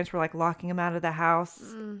his parents were like locking him out of the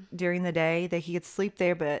house during the day, that he could sleep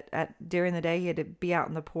there, but during the day he had to be out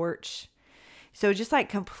on the porch. So just like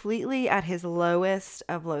completely at his lowest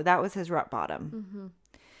of low. That was his rock bottom. Mm-hmm.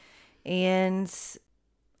 And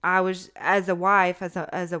I was, as a wife,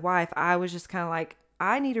 I was just kind of like,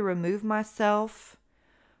 I need to remove myself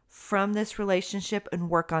from this relationship and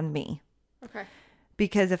work on me. Okay.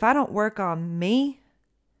 Because if I don't work on me,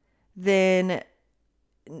 then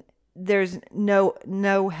there's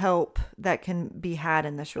no help that can be had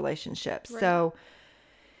in this relationship. Right. So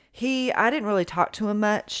I didn't really talk to him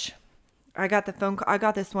much. I got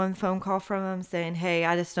this one phone call from him saying, hey,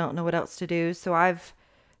 I just don't know what else to do. So I've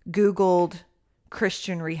Googled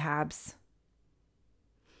Christian rehabs.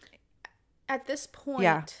 At this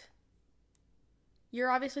point, you're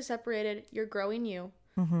obviously separated. You're growing you.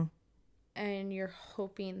 Mm-hmm. And you're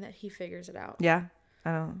hoping that he figures it out. Yeah.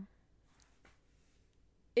 I don't.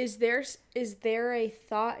 Is there a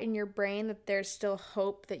thought in your brain that there's still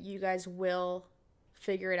hope that you guys will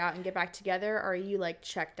figure it out and get back together? Or are you like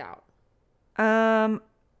checked out? I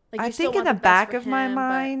think in the back of my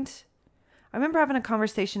mind, I remember having a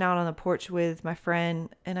conversation out on the porch with my friend,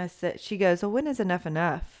 and she goes, well, when is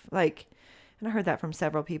enough? Like, and I heard that from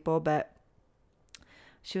several people, but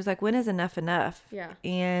she was like, when is enough? Yeah.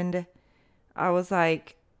 And I was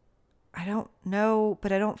like, I don't know,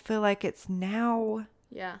 but I don't feel like it's now.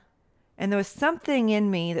 Yeah. And there was something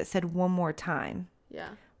in me that said one more time. Yeah.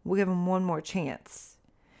 We'll give him one more chance.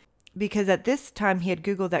 Because at this time, he had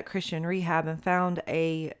Googled that Christian rehab and found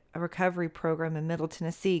a recovery program in Middle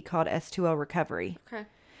Tennessee called S2L Recovery. Okay.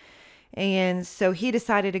 And so he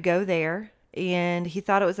decided to go there, and he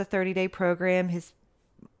thought it was a 30-day program.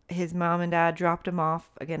 His mom and dad dropped him off.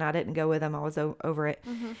 Again, I didn't go with him. I was over it.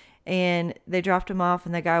 Mm-hmm. And they dropped him off,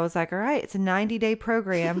 and the guy was like, all right, it's a 90-day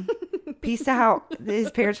program. Peace out.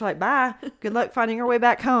 His parents were like, bye. Good luck finding your way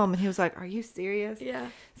back home. And he was like, are you serious? Yeah.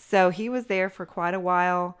 So he was there for quite a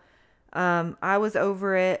while. I was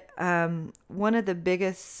over it. One of the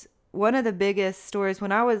biggest stories,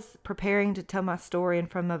 when I was preparing to tell my story in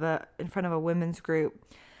front of a women's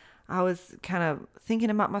group, I was kind of thinking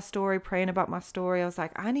about my story, praying about my story. I was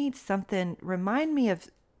like, I need something, remind me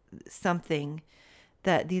of something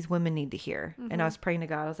that these women need to hear. Mm-hmm. And I was praying to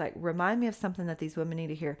God. I was like, remind me of something that these women need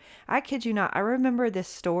to hear. I kid you not. I remember this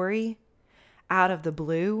story out of the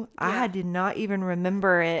blue. Yeah. I did not even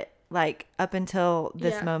remember it like up until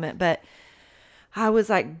this moment, but I was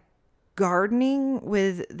like gardening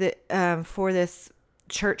with the, for this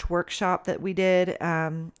church workshop that we did,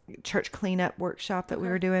 church cleanup workshop that we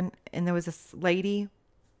were doing. And there was this lady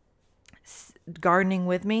gardening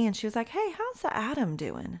with me, and she was like, hey, how's the Adam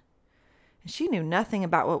doing? And she knew nothing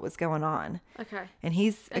about what was going on. Okay. And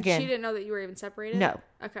he's, again, she didn't know that you were even separated? No.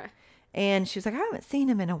 Okay. And she was like, I haven't seen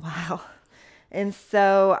him in a while. And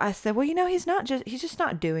so I said, well, he's just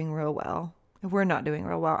not doing real well. We're not doing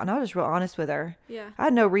real well. And I was just real honest with her. Yeah. I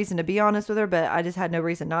had no reason to be honest with her, but I just had no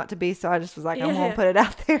reason not to be. So I just was like, I'm going to put it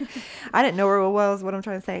out there. I didn't know her real well is what I'm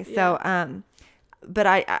trying to say. Yeah. So, but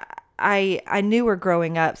I knew her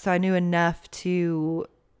growing up, so I knew enough to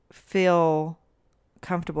feel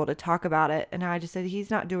comfortable to talk about it. And I just said, he's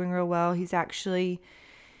not doing real well. He's actually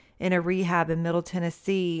in a rehab in Middle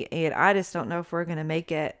Tennessee, and I just don't know if we're going to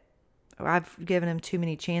make it. I've given him too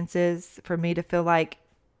many chances for me to feel like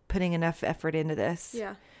putting enough effort into this.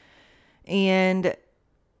 Yeah. And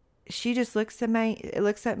she just looks at me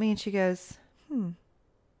and she goes,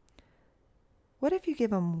 what if you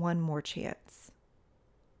give him one more chance?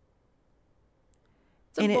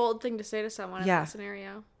 It's a bold thing to say to someone in that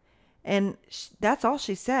scenario. And that's all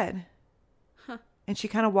she said. Huh. And she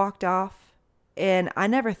kind of walked off, and I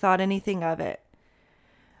never thought anything of it.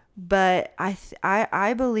 But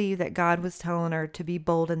I believe that God was telling her to be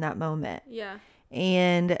bold in that moment. Yeah.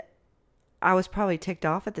 And I was probably ticked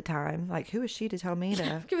off at the time. Like, who is she to tell me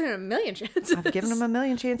to? I've given him a million chances. I've given him a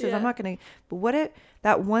million chances. Yeah. I'm not going to. But what if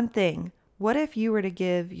that one thing, what if you were to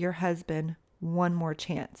give your husband one more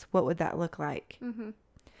chance? What would that look like? Mm-hmm.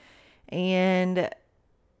 And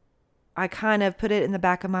I kind of put it in the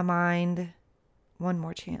back of my mind, one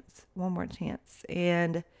more chance.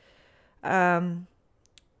 And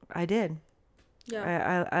I did.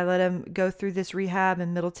 Yeah. I let him go through this rehab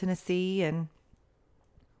in Middle Tennessee and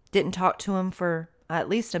didn't talk to him for at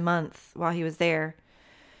least a month while he was there.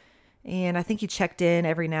 And I think he checked in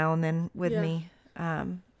every now and then with me.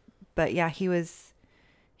 But yeah, he was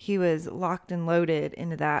locked and loaded in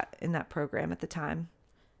that program at the time.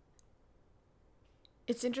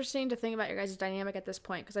 It's interesting to think about your guys' dynamic at this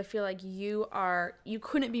point, because I feel like you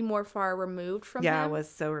couldn't be more far removed from him. Yeah, I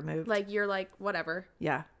was so removed. Like, you're like, whatever.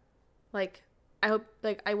 Yeah. Like, I hope,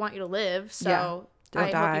 like, I want you to live, so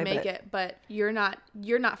I hope you make it. But you're not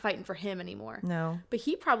fighting for him anymore. No. But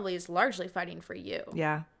he probably is largely fighting for you.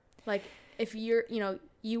 Yeah. Like, if you're,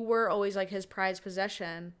 you were always like his prized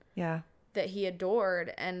possession. Yeah. That he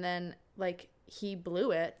adored, and then like he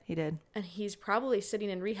blew it. He did. And he's probably sitting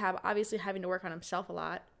in rehab, obviously having to work on himself a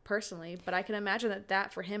lot personally, but I can imagine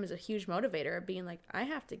that for him is a huge motivator of being like, I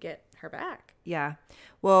have to get her back. Yeah.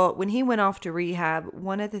 Well, when he went off to rehab,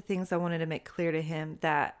 one of the things I wanted to make clear to him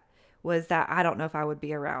was that I don't know if I would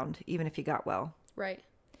be around even if he got well. Right.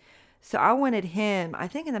 So I wanted him, I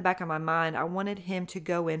think in the back of my mind, I wanted him to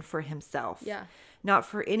go in for himself. Yeah. Not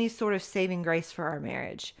for any sort of saving grace for our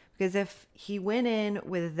marriage. Because if he went in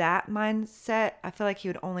with that mindset, I feel like he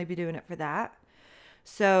would only be doing it for that.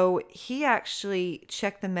 So he actually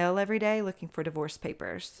checked the mail every day looking for divorce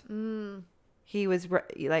papers. He was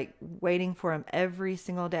like waiting for him every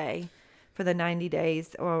single day for the 90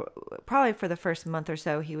 days, or probably for the first month or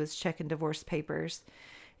so. He was checking divorce papers.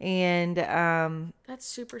 And that's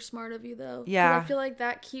super smart of you, though. Yeah. 'Cause I feel like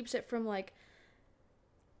that keeps it from like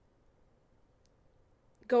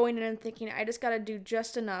going in and thinking, I just got to do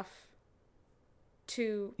just enough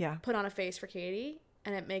to put on a face for Katie,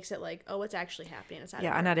 and it makes it like, oh, it's actually happening. It's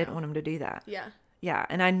and I didn't want him to do that. Yeah. Yeah,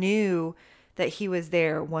 and I knew that he was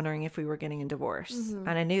there wondering if we were getting a divorce, and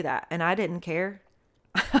I knew that, and I didn't care.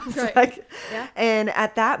 I was Right. like, Yeah. and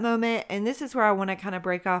at that moment, and this is where I want to kind of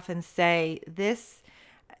break off and say this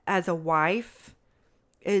as a wife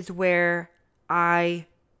is where I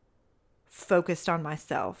focused on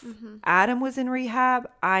myself. Adam was in rehab.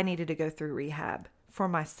 I needed to go through rehab for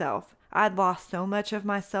myself. I'd lost so much of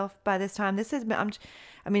myself by this time. This has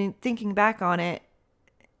been, thinking back on it,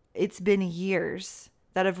 it's been years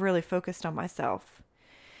that I've really focused on myself.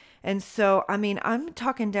 And so, I'm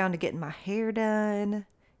talking down to getting my hair done,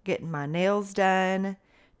 getting my nails done,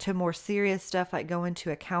 to more serious stuff like going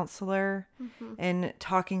to a counselor and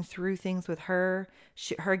talking through things with her,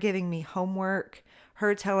 her giving me homework,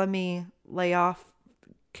 her telling me lay off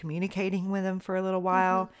communicating with him for a little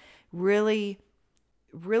while. Really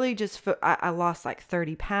just, I lost like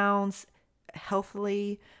 30 pounds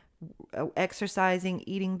healthily, exercising,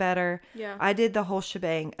 eating better. Yeah. I did the whole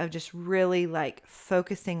shebang of just really like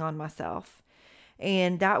focusing on myself.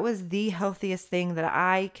 And that was the healthiest thing that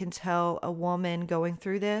I can tell a woman going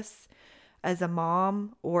through this as a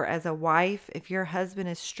mom or as a wife. If your husband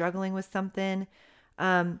is struggling with something,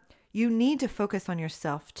 you need to focus on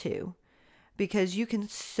yourself too, because you can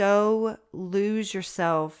so lose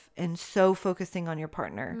yourself and so focusing on your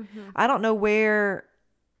partner. I don't know where,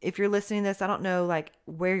 if you're listening to this, I don't know like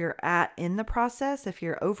where you're at in the process, if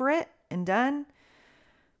you're over it and done.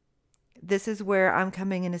 This is where I'm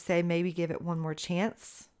coming in to say, maybe give it one more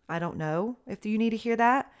chance. I don't know if you need to hear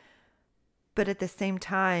that. But at the same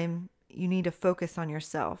time, you need to focus on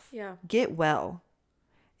yourself. Yeah. Get well.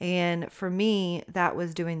 And for me, that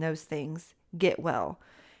was doing those things. Get well.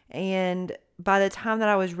 And by the time that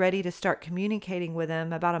I was ready to start communicating with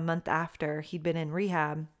him, about a month after he'd been in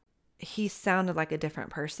rehab, he sounded like a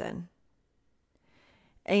different person.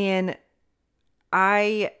 And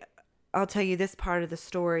I'll tell you this part of the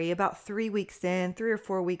story. About 3 or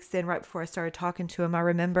 4 weeks in, right before I started talking to him, I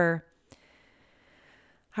remember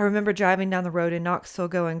driving down the road in Knoxville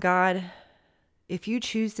going, God, if you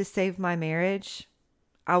choose to save my marriage,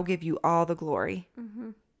 I'll give you all the glory.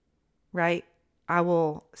 Right? I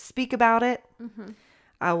will speak about it.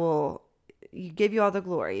 I will give you all the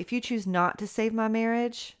glory. If you choose not to save my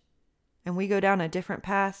marriage and we go down a different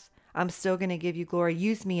path, I'm still going to give you glory.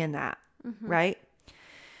 Use me in that. Right?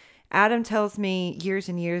 Adam tells me years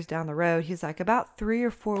and years down the road, he's like, about 3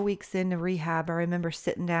 or 4 weeks into rehab, I remember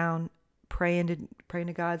sitting down praying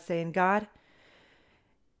to God, saying, God,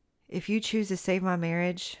 if you choose to save my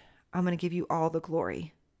marriage, I'm going to give you all the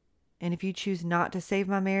glory. And if you choose not to save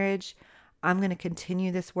my marriage, I'm going to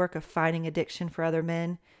continue this work of fighting addiction for other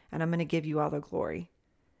men, and I'm going to give you all the glory.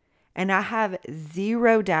 And I have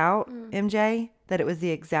zero doubt, MJ, that it was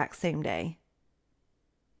the exact same day.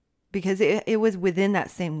 Because it was within that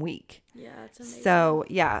same week. Yeah, that's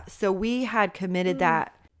amazing. So we had committed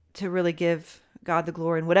that to really give God the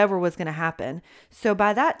glory and whatever was going to happen. So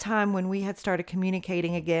by that time, when we had started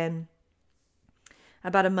communicating again,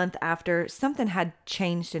 about a month after, something had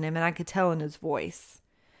changed in him, and I could tell in his voice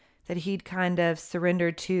that he'd kind of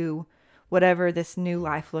surrendered to whatever this new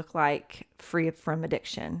life looked like, free from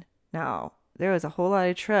addiction. Now, there was a whole lot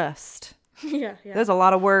of trust. Yeah. There's a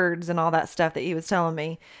lot of words and all that stuff that he was telling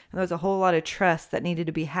me. And there was a whole lot of trust that needed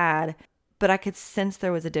to be had. But I could sense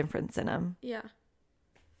there was a difference in him. Yeah.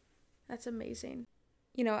 That's amazing.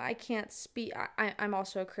 You know, I can't speak. I'm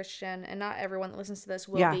also a Christian, and not everyone that listens to this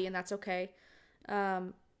will be, and that's okay.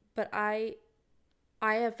 But I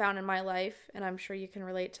have found in my life, and I'm sure you can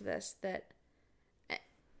relate to this, that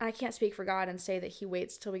I can't speak for God and say that he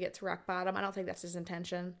waits till we get to rock bottom. I don't think that's his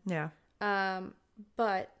intention. Yeah.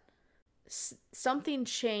 But something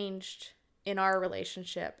changed in our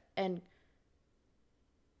relationship, and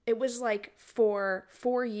it was like for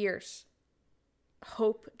 4 years,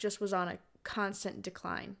 hope just was on a constant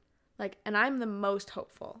decline. Like, and I'm the most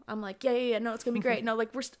hopeful. I'm like, yeah, no, it's gonna be great. No, like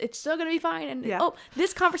it's still gonna be fine. And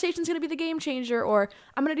this conversation's gonna be the game changer, or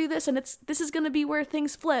I'm gonna do this, and this is gonna be where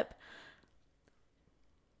things flip.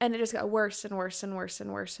 And it just got worse and worse and worse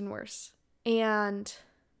and worse and worse. And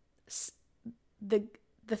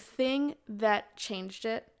the thing that changed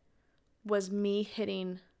it was me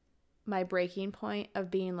hitting my breaking point of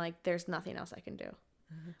being like, there's nothing else I can do,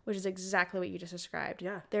 which is exactly what you just described.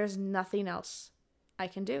 Yeah. There's nothing else I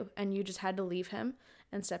can do. And you just had to leave him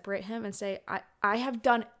and separate him and say, I have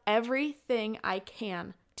done everything I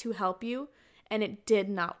can to help you, and it did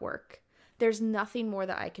not work. There's nothing more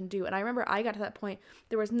that I can do. And I remember I got to that point.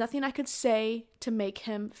 There was nothing I could say to make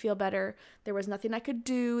him feel better. There was nothing I could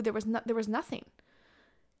do. There was nothing.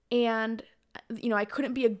 And, you know, I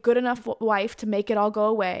couldn't be a good enough wife to make it all go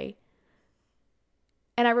away.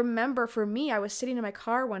 And I remember for me, I was sitting in my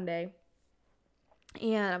car one day,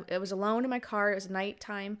 and I was alone in my car. It was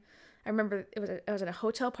nighttime. I remember I was in a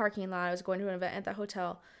hotel parking lot. I was going to an event at the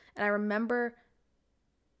hotel. And I remember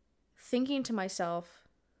thinking to myself,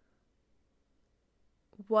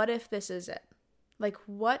 what if this is it? Like,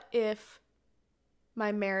 what if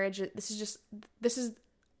my marriage, this is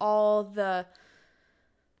all the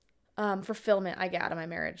fulfillment I get out of my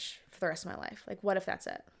marriage for the rest of my life. Like, what if that's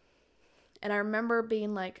it? And I remember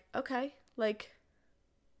being like, okay, like,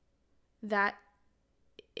 that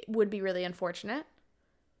would be really unfortunate,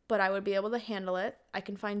 but I would be able to handle it. I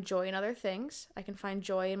can find joy in other things. I can find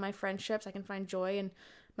joy in my friendships. I can find joy in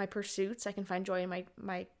my pursuits. I can find joy in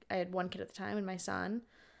my I had one kid at the time, and my son.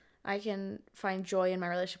 I can find joy in my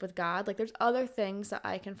relationship with God. Like, there's other things that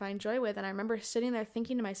I can find joy with. And I remember sitting there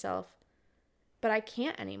thinking to myself, but I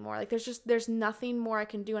can't anymore. Like, there's nothing more I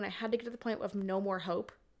can do. And I had to get to the point of no more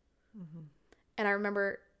hope. Mm-hmm. And I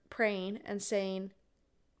remember praying and saying,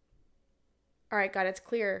 all right, God, it's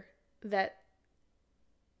clear that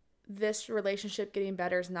this relationship getting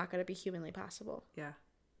better is not going to be humanly possible. Yeah.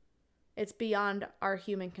 It's beyond our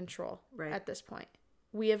human control at this point.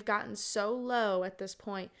 We have gotten so low at this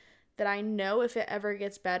point that I know if it ever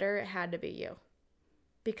gets better, it had to be you.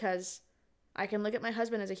 Because I can look at my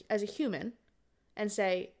husband as a human and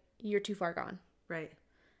say, you're too far gone. Right.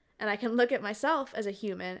 And I can look at myself as a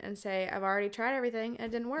human and say, I've already tried everything and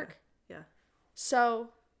it didn't work. Yeah. So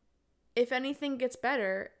if anything gets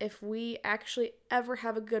better, if we actually ever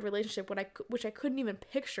have a good relationship, which I couldn't even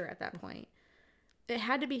picture at that point, it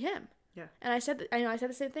had to be him. Yeah. And I said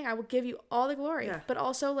the same thing. I will give you all the glory. Yeah. But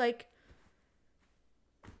also, like,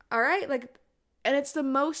 all right, like, and it's the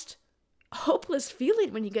most hopeless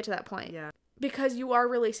feeling when you get to that point. Yeah. Because you are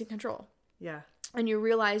releasing control. Yeah. And you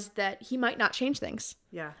realize that he might not change things.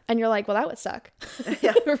 Yeah. And you're like, well, that would suck.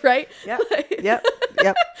 Yeah. Right? Yeah. Yep.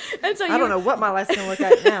 Yep. And so I don't know what my life's going to look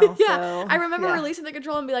like now. Yeah. So, I remember releasing the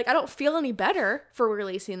control and be like, I don't feel any better for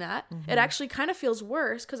releasing that. Mm-hmm. It actually kind of feels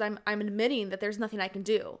worse because I'm admitting that there's nothing I can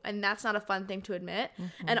do. And that's not a fun thing to admit.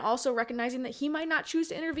 Mm-hmm. And also recognizing that he might not choose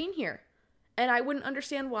to intervene here. And I wouldn't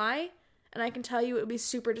understand why. And I can tell you it would be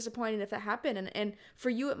super disappointing if that happened. And for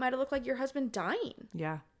you, it might have looked like your husband dying.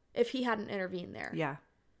 Yeah. If he hadn't intervened there. Yeah.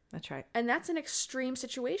 That's right. And that's an extreme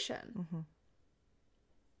situation. Mm-hmm.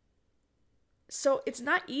 So it's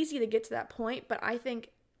not easy to get to that point, but I think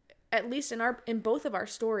at least in both of our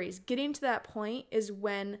stories, getting to that point is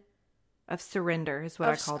when of surrender is what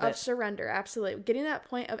I called it. Of surrender, absolutely. Getting to that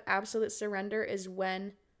point of absolute surrender is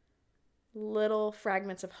when little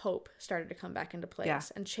fragments of hope started to come back into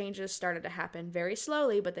place and changes started to happen very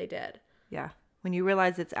slowly, but they did. Yeah. When you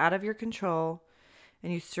realize it's out of your control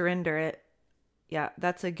and you surrender it, yeah,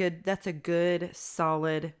 that's a good,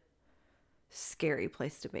 solid, scary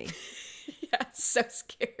place to be. Yeah, it's so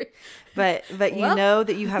scary. But you know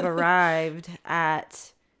that you have arrived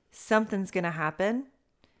at something's going to happen.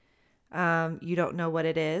 You don't know what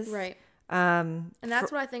it is. Right. And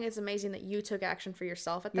that's what I think is amazing, that you took action for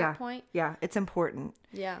yourself at that point. Yeah, it's important.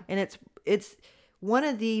 Yeah. And it's one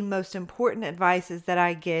of the most important advices that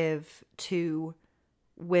I give to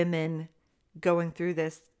women going through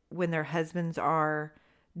this when their husbands are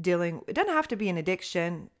dealing. It doesn't have to be an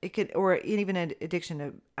addiction. It could, or even an addiction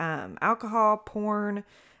to alcohol, porn,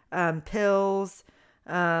 pills,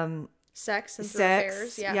 sex and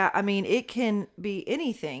affairs. Yeah. Yeah. I mean, it can be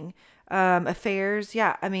anything. Affairs.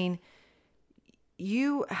 Yeah. I mean,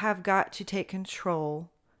 you have got to take control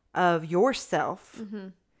of yourself, mm-hmm.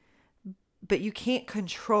 but you can't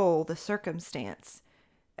control the circumstance.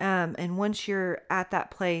 And once you're at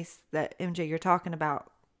that place that MJ, you're talking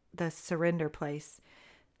about, the surrender place,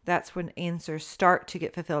 that's when answers start to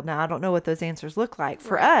get fulfilled. Now, I don't know what those answers look like.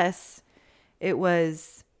 For us, it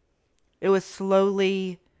was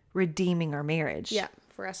slowly redeeming our marriage. Yeah,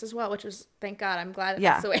 for us as well, which was, thank God, I'm glad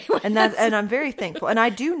that's the way it went. And I'm very thankful. And I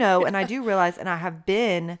do know, and I do realize, and I have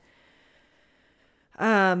been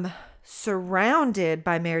surrounded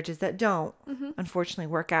by marriages that don't, mm-hmm. unfortunately,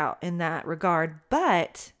 work out in that regard.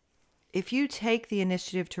 But if you take the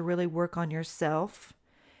initiative to really work on yourself,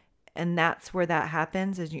 and that's where that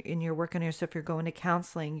happens, is you're working on yourself, you're going to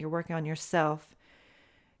counseling, you're working on yourself,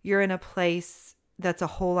 you're in a place that's a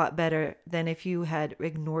whole lot better than if you had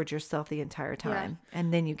ignored yourself the entire time. Yeah.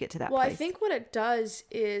 And then you get to that place. Well, I think what it does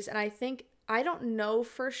is, and I don't know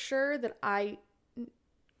for sure that I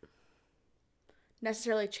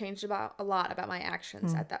necessarily changed a lot about my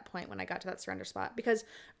actions at that point when I got to that surrender spot. Because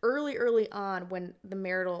early on, when the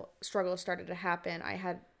marital struggle started to happen, I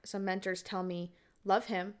had some mentors tell me, love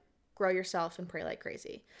him, grow yourself, and pray like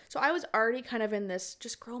crazy. So I was already kind of in this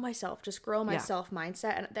just grow myself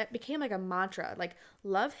mindset. And that became like a mantra, like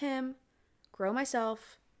love him, grow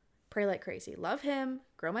myself, pray like crazy, love him,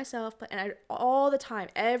 grow myself. And I, all the time,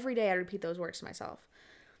 every day I repeat those words to myself.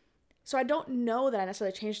 So I don't know that I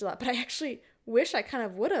necessarily changed a lot, but I actually wish I kind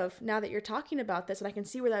of would have, now that you're talking about this, and I can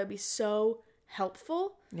see where that would be so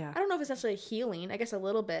helpful. Yeah. I don't know if it's necessarily healing, I guess a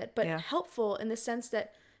little bit, but helpful in the sense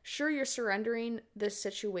that sure, you're surrendering this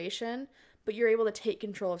situation, but you're able to take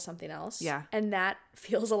control of something else. Yeah. And that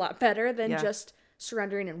feels a lot better than just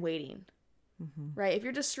surrendering and waiting. Right? If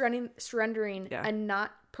you're just surrendering and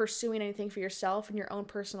not pursuing anything for yourself and your own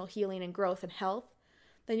personal healing and growth and health,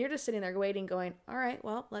 then you're just sitting there waiting, going, all right,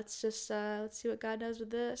 well, let's just let's see what God does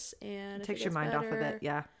with this. And it takes your mind off of it.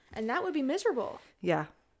 Yeah. And that would be miserable. Yeah.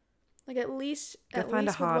 Like at least with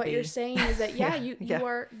what you're saying is that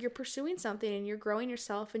you're pursuing something and you're growing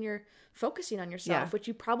yourself and you're focusing on yourself, which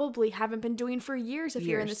you probably haven't been doing for years if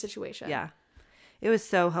you're in this situation. Yeah. It was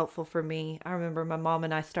so helpful for me. I remember my mom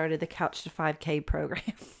and I started the Couch to 5K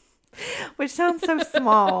program, which sounds so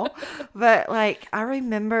small, but like I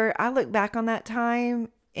look back on that time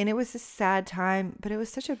and it was a sad time, but it was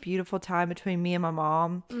such a beautiful time between me and my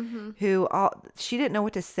mom, she didn't know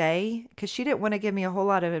what to say because she didn't want to give me a whole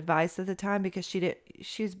lot of advice at the time because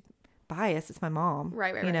she's biased. It's my mom.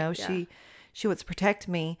 Right. You know, she wants to protect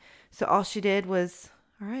me. So all she did was,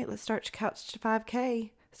 all right, let's start Couch to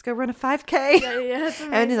 5K. Let's go run a 5K. Yeah, that's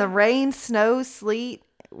amazing. And in the rain, snow, sleet,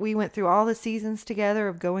 we went through all the seasons together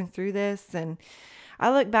of going through this. And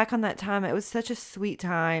I look back on that time. It was such a sweet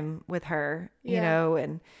time with her, you know,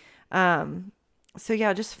 and so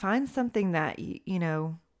just find something that, you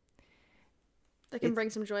know, that can bring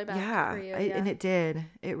some joy back for you. And it did.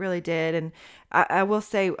 It really did. And I will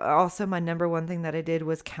say also my number one thing that I did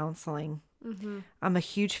was counseling. I'm a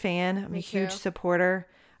huge fan. I'm a huge supporter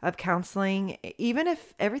of counseling, even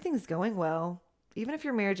if everything's going well, even if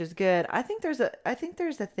your marriage is good. I think there's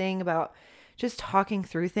a thing about just talking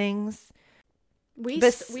through things. We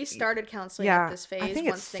started counseling at this phase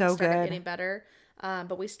once things started getting better,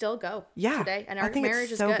 but we still go today, and our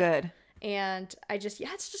marriage is so good. And it's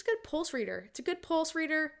just good pulse reader. It's a good pulse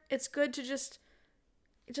reader. It's good to just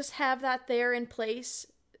have that there in place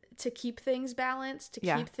to keep things balanced, to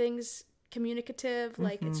keep things communicative.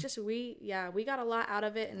 Like it's just we got a lot out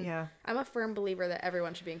of it, and I'm a firm believer that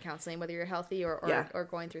everyone should be in counseling, whether you're healthy or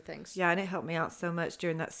going through things. And it helped me out so much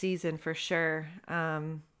during that season for sure,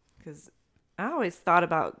 because I always thought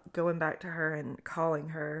about going back to her and calling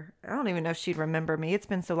her. I don't even know if she'd remember me. It's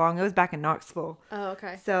been so long. It was back in Knoxville. Oh,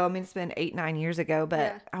 okay. So I mean, it's been 8-9 years ago,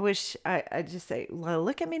 but I wish I just say, well,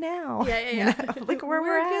 look at me now. Yeah. You know? Look where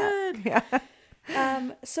we're at. Good.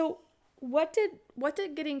 Yeah. So what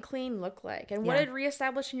did getting clean look like, and what did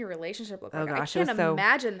reestablishing your relationship look like? Oh gosh, I can't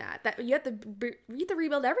imagine that you have to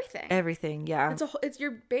rebuild everything. Everything, yeah.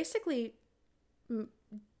 You're basically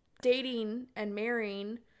dating and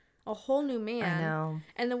marrying a whole new man. I know.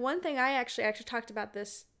 And the one thing I actually talked about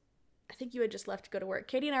this, I think you had just left to go to work.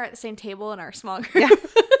 Katie and I are at the same table in our small group. Yeah.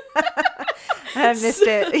 I missed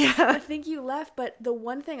it. Yeah. I think you left, but the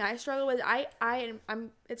one thing I struggle with,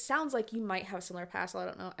 I'm it sounds like you might have a similar past.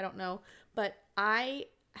 I don't know, but I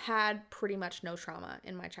had pretty much no trauma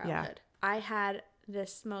in my childhood. Yeah. I had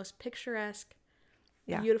this most picturesque,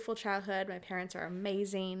 beautiful childhood. My parents are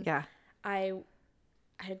amazing. Yeah. I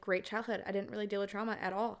had a great childhood. I didn't really deal with trauma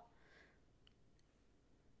at all.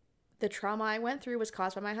 The trauma I went through was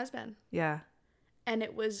caused by my husband. Yeah. And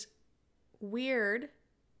it was weird.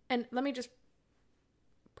 And let me just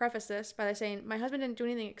preface this by saying my husband didn't do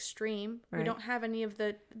anything extreme. Right. We don't have any of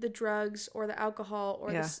the drugs or the alcohol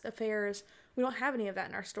or the affairs. We don't have any of that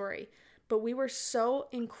in our story. But we were so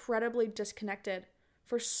incredibly disconnected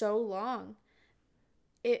for so long.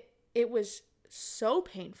 It was so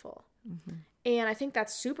painful. Mm-hmm. And I think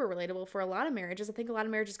that's super relatable for a lot of marriages. I think a lot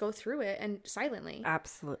of marriages go through it and silently.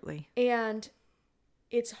 Absolutely. And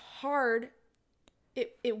it's hard.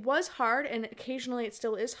 It was hard, and occasionally it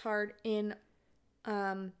still is hard in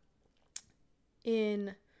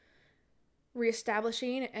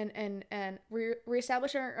reestablishing and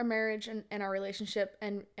reestablishing our marriage and our relationship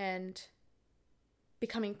and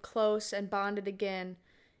becoming close and bonded again,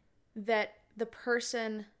 that the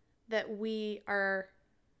person that we are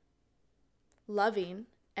loving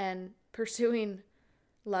and pursuing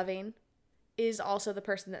loving is also the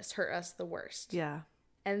person that's hurt us the worst. Yeah.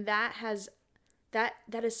 And that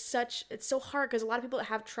is such, it's so hard because a lot of people that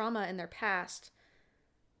have trauma in their past,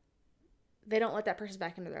 they don't let that person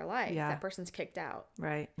back into their life. Yeah. That person's kicked out.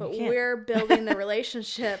 Right. But we're building the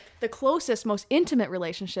relationship, the closest, most intimate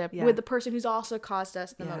relationship with the person who's also caused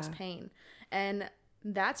us the most pain. And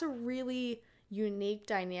that's a really unique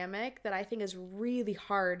dynamic that I think is really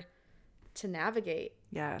hard to navigate.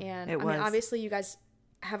 Yeah. And I mean, obviously you guys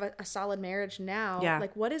have a solid marriage now. Yeah.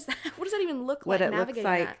 Like, what is that? What does that even look what like? it looks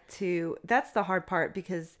like that's the hard part,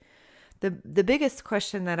 because the biggest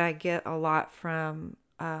question that I get a lot from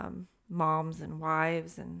moms and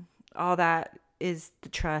wives and all that is the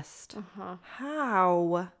trust.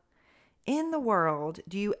 How in the world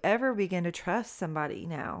do you ever begin to trust somebody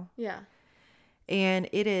now? Yeah. And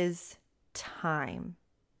it is time.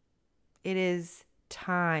 It is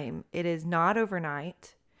time. It is not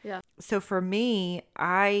overnight. Yeah. So for me,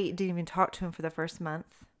 I didn't even talk to him for the first month.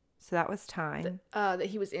 So that was time. That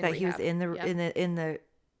he was in that rehab. he was in the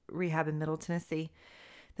rehab in Middle Tennessee.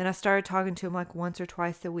 Then I started talking to him like once or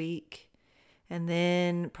twice a week. And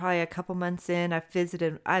then probably a couple months in, I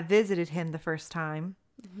visited him the first time.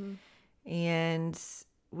 And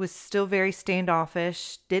was still very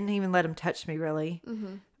standoffish. Didn't even let him touch me really.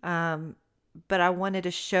 But I wanted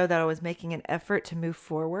to show that I was making an effort to move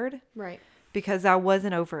forward. Right. Because I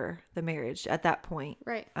wasn't over the marriage at that point.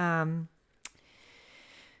 Right.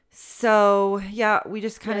 So yeah, we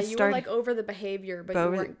just kind of you started were like over the behavior, but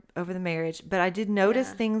you weren't over the marriage. But I did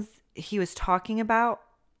notice things he was talking about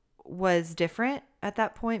was different at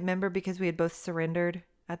that point. Remember, because we had both surrendered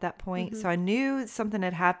at that point. So I knew something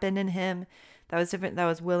had happened in him that was different, that I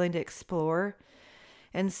was willing to explore.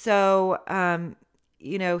 And so,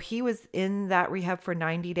 he was in that rehab for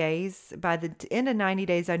 90 days. By the end of 90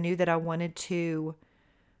 days, I knew that I wanted to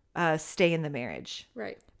stay in the marriage.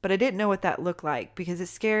 Right. But I didn't know what that looked like, because it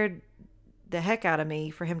scared the heck out of me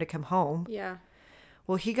for him to come home. Yeah.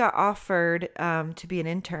 Well, he got offered to be an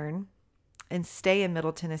intern and stay in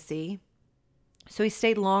Middle Tennessee. So he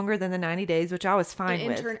stayed longer than the 90 days, which I was fine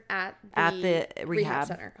with. Intern at the rehab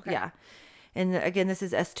center. Okay. Yeah. And again, this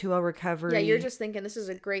is S2L recovery. Yeah, you're just thinking this is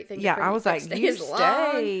a great thing. Yeah, I was like, you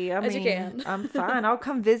stay. As you can. I'm fine. I'll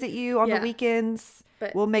come visit you on the weekends.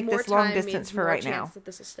 But we'll make this long distance for right now. That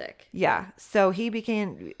this will stick. Yeah. So he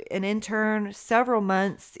became an intern several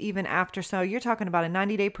months even after. So you're talking about a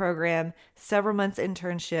 90-day program, several months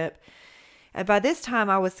internship. And by this time,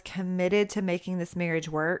 I was committed to making this marriage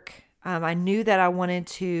work. I knew that I wanted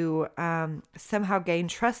to somehow gain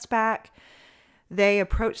trust back. They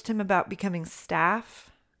approached him about becoming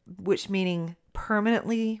staff, which meaning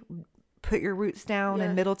permanently put your roots down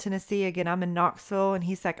in Middle Tennessee. Again, I'm in Knoxville, and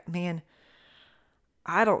he's like, man,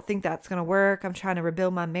 I don't think that's going to work. I'm trying to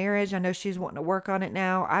rebuild my marriage. I know she's wanting to work on it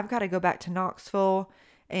now. I've got to go back to Knoxville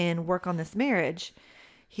and work on this marriage.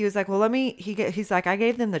 He was like, well, he's like, I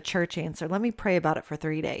gave them the church answer. Let me pray about it for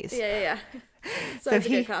 3 days. Yeah. So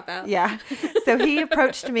he, a good cop out. Yeah. So he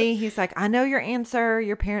approached me. He's like, I know your answer.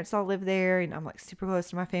 Your parents all live there. And I'm like super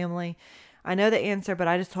close to my family. I know the answer, but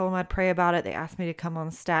I just told them I'd pray about it. They asked me to come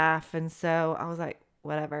on staff. And so I was like,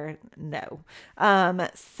 whatever. No.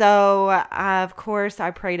 Of course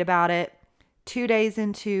I prayed about it. 2 days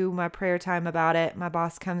into my prayer time about it, my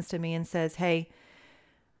boss comes to me and says, hey,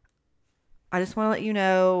 I just want to let you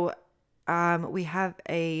know, we have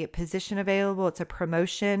a position available. It's a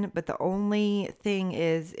promotion, but the only thing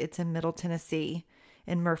is it's in Middle Tennessee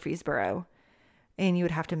in Murfreesboro, and you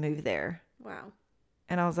would have to move there. Wow.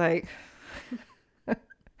 And I was like,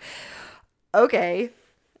 okay.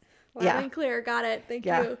 Loud and clear. Got it. Thank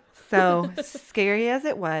you. So scary as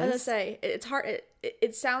it was. I was going to say, it's hard.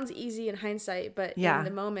 It sounds easy in hindsight, but in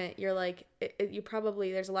the moment, you're like,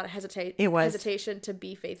 there's a lot of hesitation to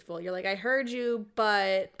be faithful. You're like, I heard you,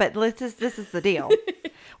 but this is the deal.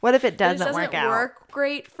 What if it doesn't work out? Work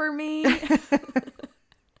great for me.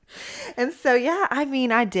 And so,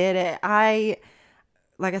 I did it.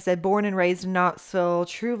 Like I said, born and raised in Knoxville,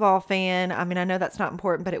 true Vol fan. I know that's not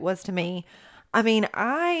important, but it was to me.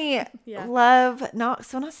 I love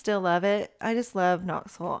Knoxville, and I still love it. I just love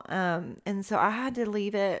Knoxville. And so I had to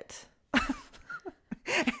leave it.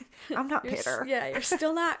 I'm not bitter. You're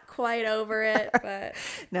still not quite over it, but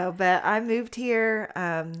no, but I moved here.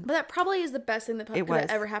 But that probably is the best thing that could have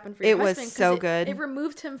ever happened for your husband. It was so good. It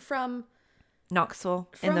removed him from Knoxville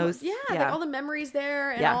and those like all the memories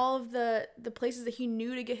there and all of the places that he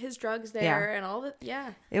knew to get his drugs there and all the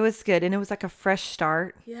It was good, and it was like a fresh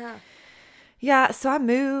start. Yeah, so I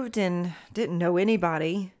moved and didn't know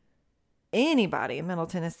anybody in Middle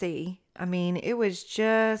Tennessee. It was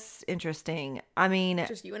just interesting.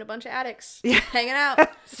 just you and a bunch of addicts hanging out.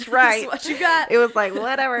 That's right. That's what you got. It was like,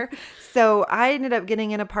 whatever. So I ended up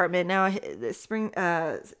getting an apartment. Now, the spring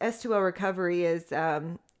S2L recovery is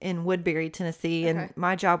in Woodbury, Tennessee, and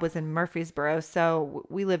my job was in Murfreesboro. So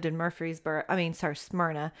we lived in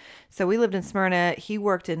Smyrna. So we lived in Smyrna. He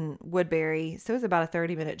worked in Woodbury. So it was about a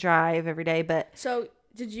 30-minute drive every day. But so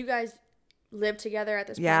did you guys live together at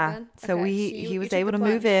this point then? So he was able to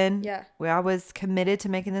move in. I was committed to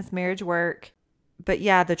making this marriage work. But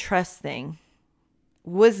the trust thing.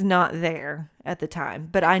 was not there at the time,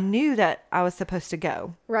 but I knew that I was supposed to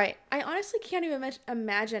go. Right. I honestly can't even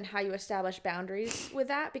imagine how you establish boundaries with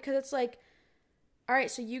that, because it's like, all right,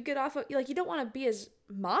 so you get off of, like, you don't want to be his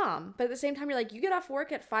mom, but at the same time, you're like, you get off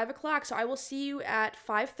work at 5:00, so I will see you at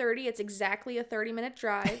 5:30. It's exactly a 30-minute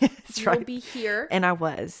drive. That's You'll right. be here. And I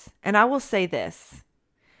was. And I will say this.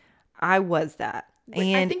 I was that.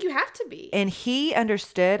 And I think you have to be. And he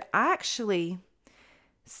understood. I actually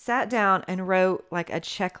sat down and wrote like a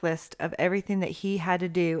checklist of everything that he had to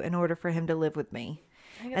do in order for him to live with me.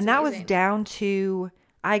 And that was down to,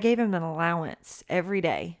 I gave him an allowance every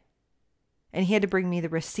day. And he had to bring me the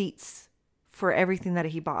receipts for everything that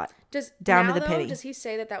he bought. Down to the penny. Does he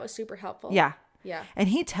say that that was super helpful? Yeah. Yeah. And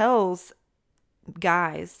he tells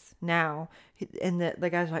guys now, and the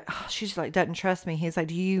guy's like, oh, she's like, doesn't trust me. He's like,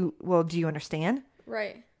 do you understand?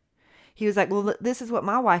 Right. He was like, well, this is what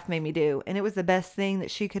my wife made me do. And it was the best thing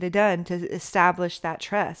that she could have done to establish that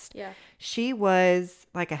trust. Yeah. She was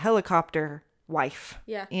like a helicopter wife.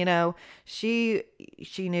 Yeah. You know, she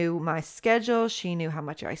knew my schedule. She knew how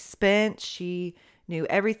much I spent. She knew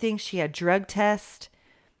everything. She had drug tests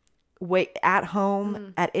at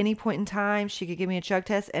home at any point in time. She could give me a drug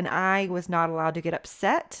test, and I was not allowed to get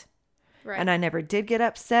upset. Right. And I never did get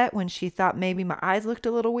upset when she thought maybe my eyes looked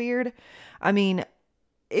a little weird. I mean,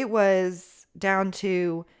 it was down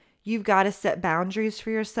to, you've got to set boundaries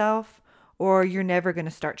for yourself or you're never going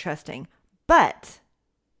to start trusting. But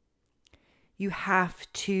you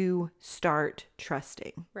have to start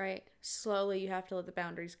trusting. Right. Slowly, you have to let the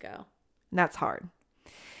boundaries go. And that's hard.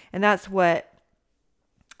 And that's what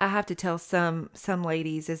I have to tell some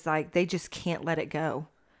ladies is like, they just can't let it go.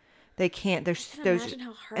 They can't. Imagine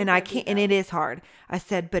how hard and I can't, and it is hard. I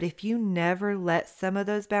said, but if you never let some of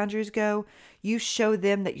those boundaries go, you show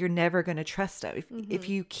them that you're never going to trust them. If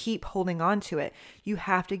you keep holding on to it, you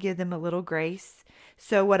have to give them a little grace.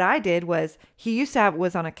 So what I did was, he used to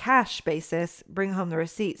was on a cash basis, bring home the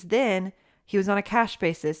receipts. Then he was on a cash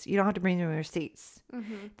basis. You don't have to bring them the receipts.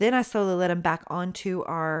 Then I slowly let him back onto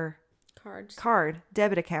our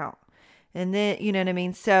debit account. And then, you know what I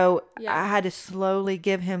mean? So I had to slowly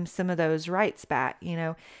give him some of those rights back, you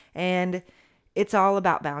know, and it's all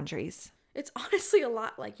about boundaries. It's honestly a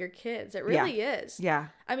lot like your kids. It really is. Yeah.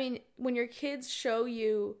 I mean, when your kids show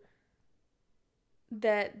you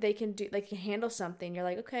that they can handle something, you're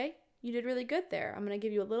like, okay, you did really good there. I'm going to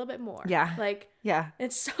give you a little bit more. Yeah. Like, yeah.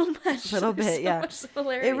 It's so much. A little bit, so yeah. much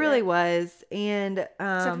similarity it really there. was. And,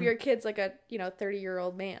 except for your kid's like a,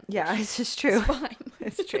 30-year-old man. Yeah, it's just true. It's fine.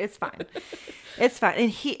 It's true. It's fine. It's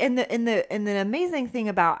fine. And the amazing thing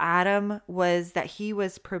about Adam was that he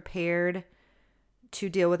was prepared to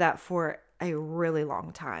deal with that for a really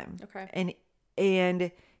long time. Okay.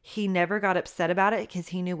 And he never got upset about it because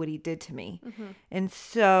he knew what he did to me. And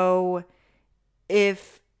so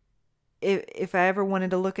if I ever wanted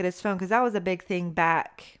to look at his phone, because that was a big thing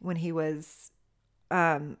back when he was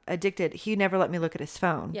addicted, he never let me look at his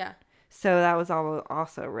phone. Yeah. So that was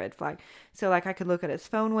also a red flag. So like I could look at his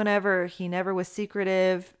phone whenever. He never was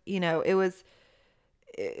secretive. You know, it was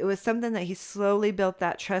something that he slowly built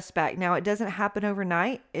that trust back. Now, it doesn't happen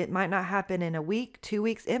overnight. It might not happen in a week, 2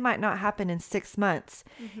 weeks. It might not happen in 6 months.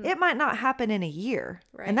 It might not happen in a year.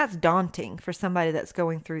 Right. And that's daunting for somebody that's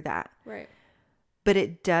going through that. Right. But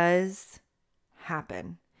it does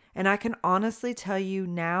happen. And I can honestly tell you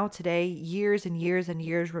now, today, years and years and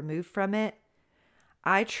years removed from it,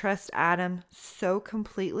 I trust Adam so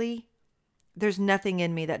completely. There's nothing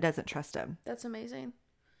in me that doesn't trust him. That's amazing.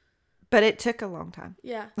 But it took a long time.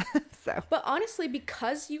 Yeah. So. But honestly,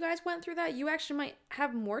 because you guys went through that, you actually might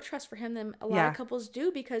have more trust for him than a lot of couples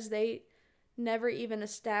do, because they never even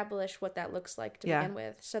establish what that looks like to begin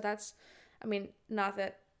with. So that's, I mean, not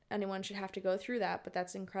that anyone should have to go through that, but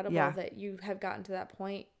that's incredible that you have gotten to that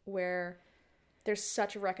point where there's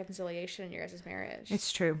such a reconciliation in your guys' marriage.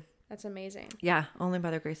 It's true. That's amazing. Yeah, only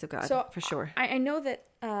by the grace of God, so for sure. I know that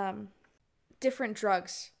different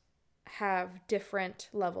drugs have different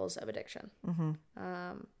levels of addiction.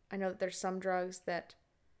 I know that there's some drugs that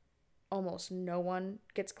almost no one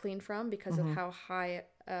gets clean from because of how high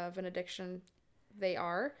of an addiction they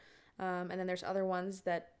are. And then there's other ones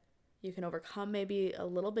that you can overcome maybe a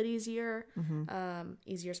little bit easier.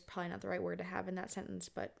 Easier is probably not the right word to have in that sentence,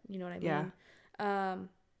 but you know what I mean?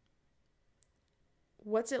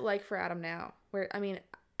 What's it like for Adam now? Where, I mean,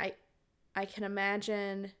 I can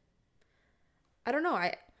imagine, I don't know.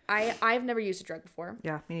 I've never used a drug before.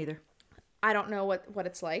 Yeah, me neither. I don't know what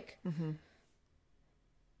it's like.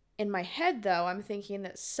 In my head, though, I'm thinking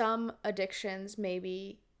that some addictions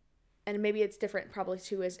maybe, and maybe it's different probably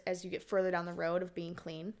too as you get further down the road of being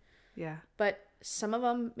clean. Yeah. But some of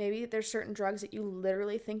them, maybe there's certain drugs that you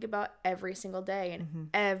literally think about every single day, and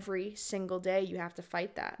every single day you have to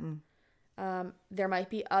fight that. There might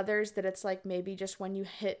be others that it's like maybe just when you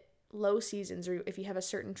hit low seasons, or if you have a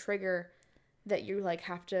certain trigger that you like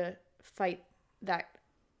have to fight that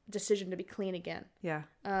decision to be clean again. Yeah.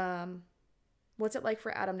 What's it like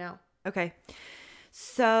for Adam now? Okay.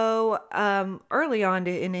 So, early on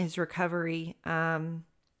in his recovery, I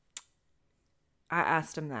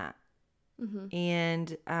asked him that.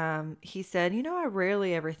 And he said, I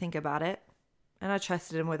rarely ever think about it. And I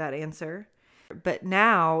trusted him with that answer. But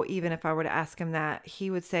now, even if I were to ask him that, he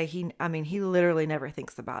would say he literally never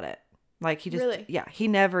thinks about it. Like he just, Really? Yeah, he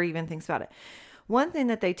never even thinks about it. One thing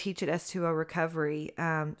that they teach at S2O recovery,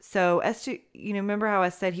 so S2, remember how I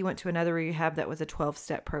said he went to another rehab that was a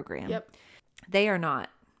 12-step program? Yep. They are not.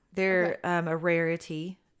 They're a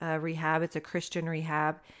rarity rehab. It's a Christian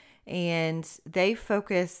rehab. And they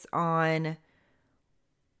focus on,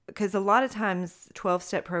 because a lot of times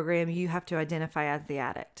 12-step program, you have to identify as the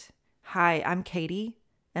addict. Hi, I'm Katie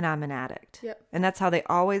and I'm an addict. Yep. And that's how they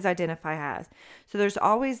always identify as. So there's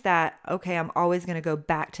always that, okay, I'm always going to go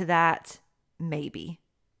back to that, maybe.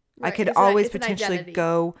 Right. I could always potentially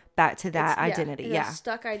go back to that identity. Yeah.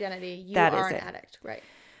 Stuck identity. You that are an addict. Right.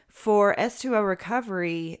 For S2O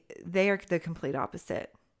recovery, they are the complete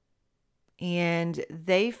opposite. And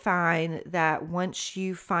they find that once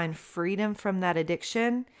you find freedom from that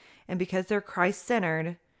addiction, and because they're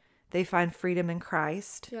Christ-centered, they find freedom in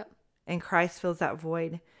Christ. Yep. And Christ fills that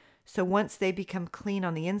void. So once they become clean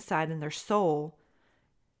on the inside in their soul,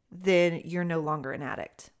 then you're no longer an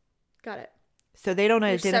addict. Got it. So they don't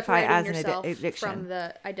identify as an addiction. From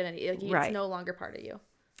the identity. It's no longer part of you.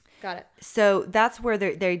 Got it. So that's where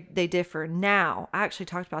they differ. Now, I actually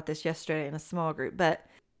talked about this yesterday in a small group, but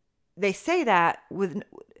they say that with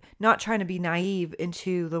not trying to be naive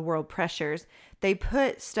into the world pressures. They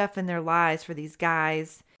put stuff in their lives for these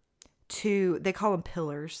guys they call them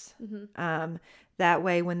pillars. That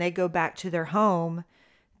way, when they go back to their home,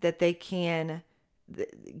 that they can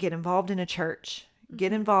get involved in a church,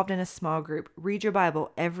 get involved in a small group, read your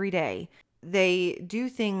Bible every day. They do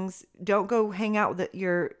things, don't go hang out with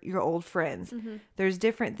your old friends. There's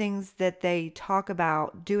different things that they talk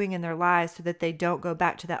about doing in their lives so that they don't go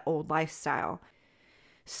back to that old lifestyle.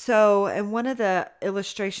 So, and one of the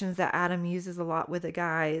illustrations that Adam uses a lot with the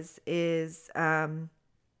guys is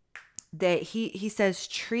that he says,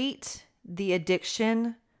 treat the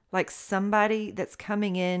addiction like somebody that's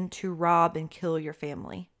coming in to rob and kill your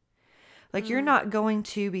family. Like you're not going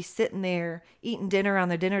to be sitting there eating dinner on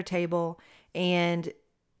the dinner table and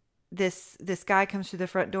this guy comes through the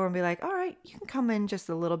front door and be like, all right, you can come in just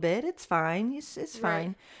a little bit. It's fine. It's fine.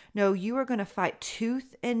 Right. No, you are going to fight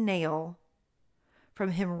tooth and nail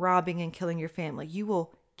from him robbing and killing your family. You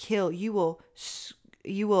will kill. You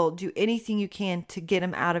will do anything you can to get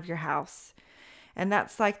him out of your house. And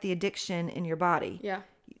that's like the addiction in your body. Yeah.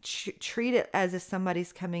 Treat it as if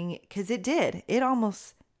somebody's coming, because it did. It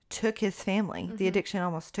almost took his family. The addiction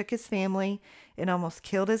almost took his family. It almost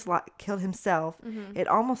killed himself. It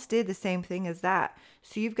almost did the same thing as that.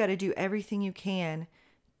 So you've got to do everything you can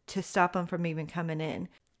to stop him from even coming in.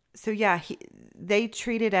 So yeah, they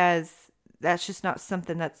treat it as that's just not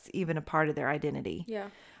something that's even a part of their identity. Yeah.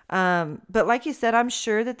 But like you said, I'm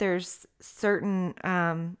sure that there's certain,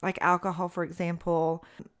 like alcohol, for example,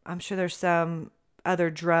 I'm sure there's some other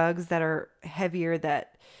drugs that are heavier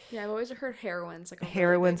that. Yeah, I've always heard heroin's like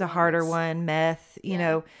heroin's a harder one. Meth, you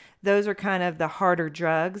know, those are kind of the harder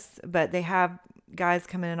drugs, but they have guys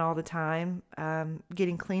coming in all the time,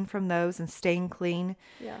 getting clean from those and staying clean.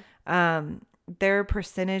 Yeah. Their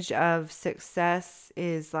percentage of success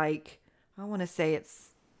is like, I want to say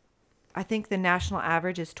I think the national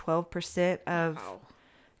average is 12% of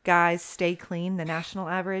guys stay clean. The national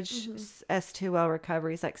average S2L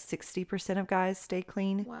recovery is like 60% of guys stay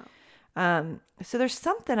clean. Wow. So there's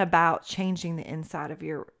something about changing the inside of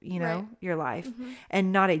your life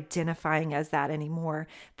and not identifying as that anymore.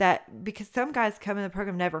 That because some guys come in the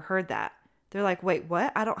program never heard that. They're like, wait,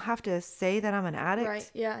 what? I don't have to say that I'm an addict?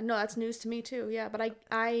 Right. Yeah. No, that's news to me too. Yeah. But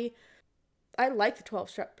I like the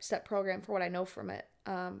 12-step program for what I know from it,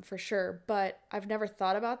 for sure. But I've never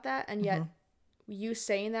thought about that. And yet you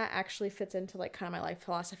saying that actually fits into like kind of my life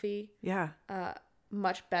philosophy. Yeah.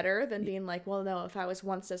 Much better than being like, well, no, if I was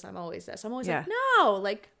once this, I'm always this. I'm always like, no,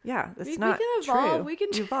 like, that's not we can evolve. True. We can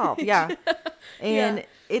evolve. Yeah. And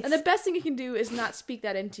and the best thing you can do is not speak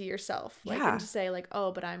that into yourself. Like, and to say like,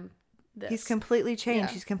 oh, but I'm this. He's completely changed.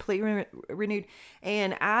 Yeah. He's completely renewed.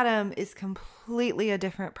 And Adam is completely a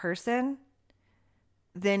different person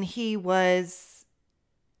than he was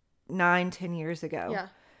 9-10 years ago. Yeah.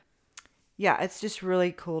 yeah, it's just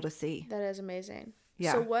really cool to see. That is amazing.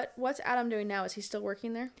 Yeah. So what's Adam doing now? Is he still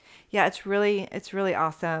working there? Yeah, it's really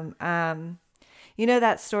awesome. You know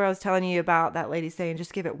that story I was telling you about, that lady saying,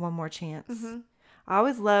 just give it one more chance. Mm-hmm. I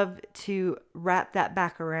always love to wrap that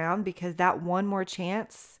back around, because that one more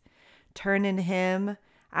chance turned into him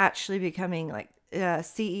actually becoming like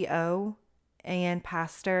CEO and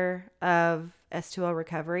pastor of S2L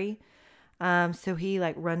Recovery. So he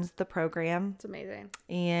like runs the program. It's amazing.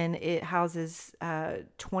 And it houses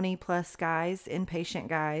 20 plus guys, inpatient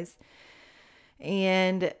guys,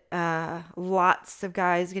 and lots of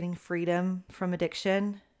guys getting freedom from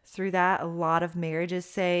addiction through that. A lot of marriages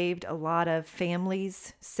saved, a lot of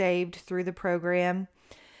families saved through the program.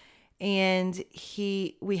 And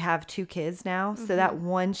we have 2 kids now. So that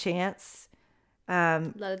one chance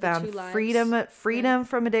found freedom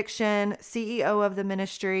from addiction, CEO of the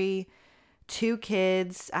ministry, 2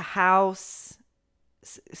 kids, a house.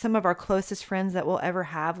 Some of our closest friends that we'll ever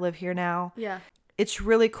have live here now. Yeah. It's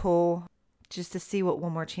really cool just to see what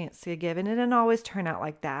one more chance to give. And it didn't always turn out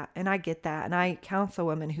like that. And I get that. And I counsel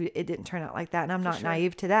women who it didn't turn out like that. And I'm not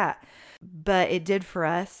naive to that. But it did for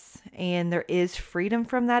us. And there is freedom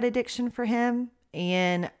from that addiction for him.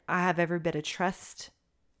 And I have every bit of trust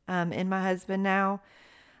in my husband now.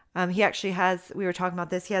 He actually has, we were talking about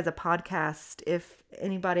this, he has a podcast. If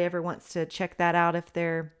anybody ever wants to check that out, if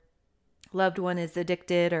their loved one is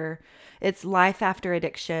addicted, or it's Life After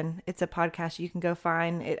Addiction. It's a podcast you can go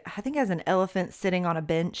find. It, I think, has an elephant sitting on a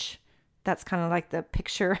bench. That's kind of like the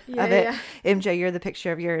picture of it. Yeah. MJ, you're the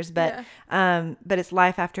picture of yours, but it's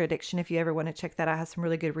Life After Addiction. If you ever want to check that out, I have some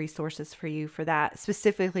really good resources for you for that,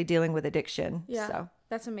 specifically dealing with addiction. Yeah, so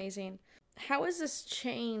that's amazing. How has this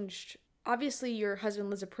changed? Obviously, your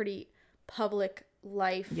husband lives a pretty public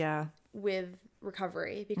life. Yeah. With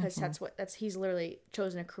recovery, because he's literally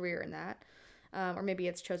chosen a career in that, or maybe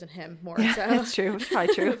it's chosen him more. Yeah, so it's true. It's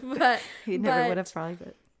probably true. but he never would have probably.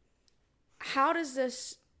 But how does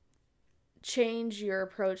this change your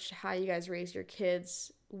approach to how you guys raise your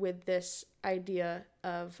kids with this idea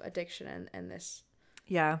of addiction and this?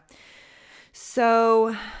 Yeah.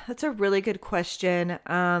 So that's a really good question,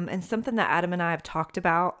 and something that Adam and I have talked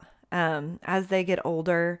about. As they get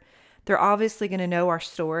older, they're obviously going to know our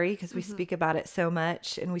story, because we speak about it so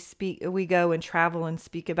much, and we go and travel and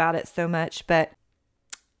speak about it so much, but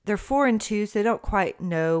they're 4 and 2, so they don't quite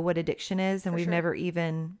know what addiction is. And we've never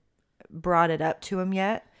even brought it up to them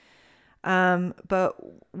yet. But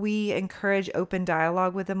we encourage open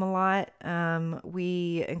dialogue with them a lot.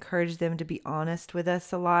 We encourage them to be honest with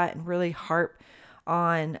us a lot, and really harp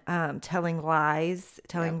on telling lies,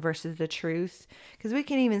 versus the truth, because we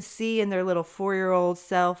can even see in their little 4-year-old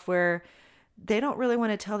self where they don't really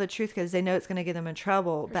want to tell the truth because they know it's going to get them in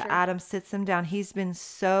trouble. But Adam sits them down. He's been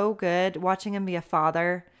so good watching him be a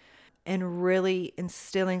father and really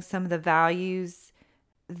instilling some of the values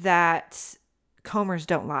that Comers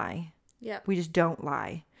don't lie. Yeah, we just don't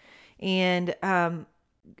lie. And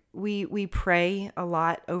we pray a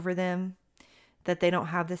lot over them, that they don't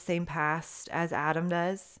have the same past as Adam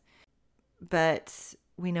does, but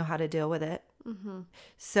we know how to deal with it.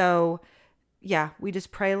 So yeah, we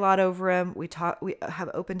just pray a lot over them. We have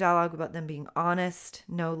open dialogue about them being honest,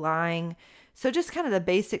 no lying. So just kind of the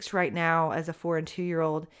basics right now as a 4 and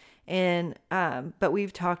 2-year-old. And, but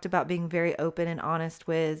we've talked about being very open and honest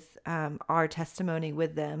with, our testimony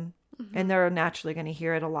with them, and they're naturally going to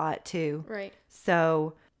hear it a lot too. Right.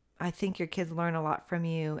 So I think your kids learn a lot from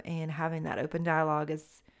you, and having that open dialogue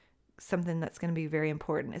is something that's going to be very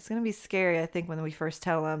important. It's going to be scary, I think, when we first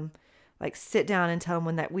tell them, like, sit down and tell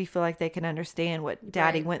them that we feel like they can understand what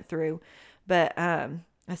Daddy went through. But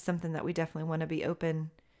that's something that we definitely want to be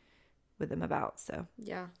open with them about. So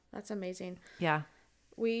yeah, that's amazing. Yeah.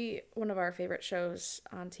 One of our favorite shows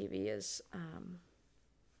on TV is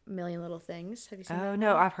Million Little Things. Have you seen that? Oh,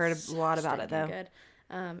 no, I've heard a lot about it, though. Good.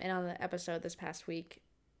 And on the episode this past week,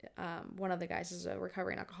 one of the guys is a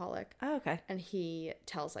recovering alcoholic. Oh, okay. And he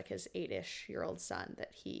tells like his 8-ish-year-old son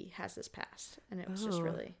that he has this past, and it was just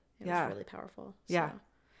really, was really powerful. So, yeah.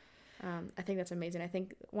 I think that's amazing. I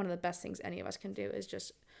think one of the best things any of us can do is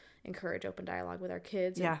just encourage open dialogue with our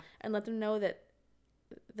kids, and let them know that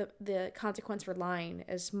the consequence for lying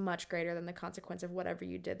is much greater than the consequence of whatever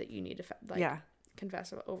you did that you need to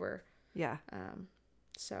confess over. Yeah.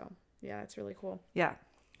 So yeah, it's really cool. Yeah.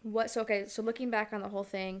 So looking back on the whole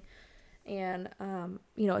thing, and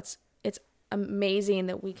it's amazing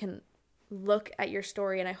that we can look at your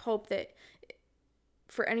story, and I hope that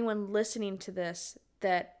for anyone listening to this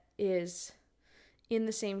that is in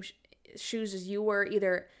the same shoes as you were,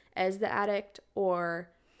 either as the addict or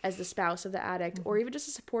as the spouse of the addict, or even just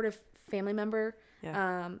a supportive family member,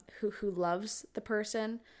 who loves the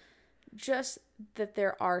person. Just that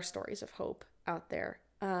there are stories of hope out there.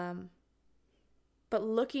 But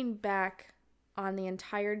looking back on the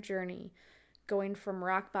entire journey, going from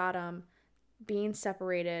rock bottom, being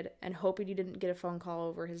separated, and hoping you didn't get a phone call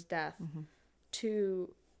over his death,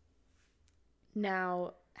 to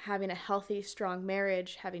now having a healthy, strong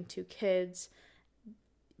marriage, having 2 kids,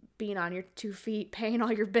 being on your 2 feet, paying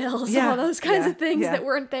all your bills, all those kinds of things that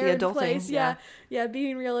weren't there in place.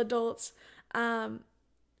 Being real adults.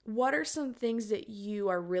 What are some things that you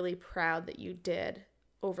are really proud that you did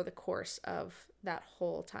over the course of that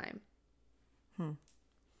whole time?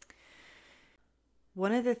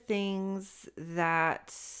 One of the things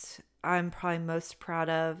that I'm probably most proud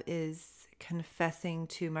of is confessing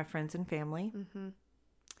to my friends and family.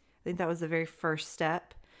 I think that was the very first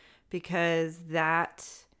step, because that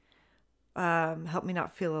helped me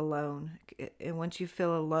not feel alone. And once you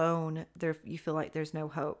feel alone, you feel like there's no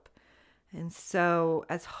hope. And so,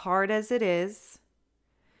 as hard as it is,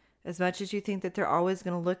 as much as you think that they're always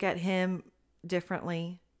going to look at him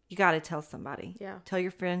differently, you got to tell somebody. Yeah. Tell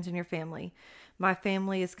your friends and your family. My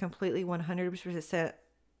family is completely 100%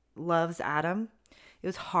 loves Adam. It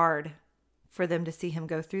was hard for them to see him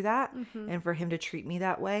go through that and for him to treat me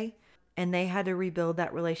that way. And they had to rebuild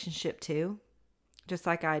that relationship too, just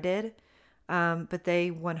like I did. But they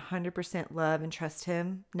 100% love and trust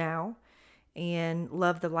him now and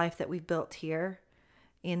love the life that we've built here.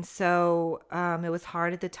 And so it was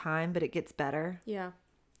hard at the time, but it gets better. Yeah.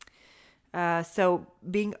 So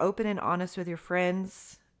being open and honest with your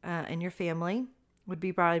friends and your family would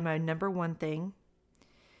be probably my number one thing.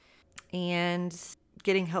 And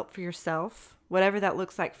getting help for yourself, whatever that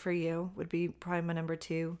looks like for you, would be probably my number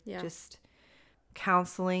 2. Yeah. Just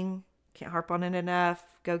counseling. Can't harp on it enough.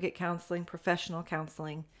 Go get counseling, professional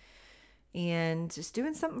counseling. And just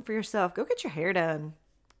doing something for yourself. Go get your hair done.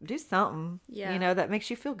 Do something, that makes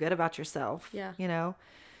you feel good about yourself. Yeah.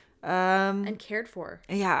 And cared for.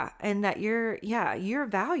 Yeah. And that you're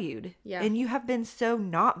valued. Yeah. And you have been so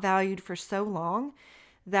not valued for so long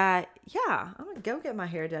that, I'm going to go get my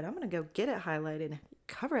hair done. I'm going to go get it highlighted and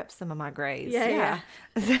cover up some of my grays. Yeah.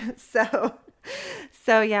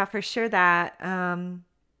 So yeah, for sure that.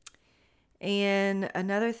 And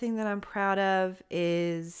another thing that I'm proud of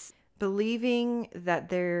is believing that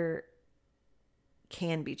there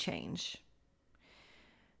can be change,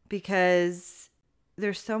 because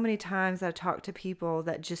there's so many times I talk to people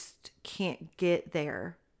that just can't get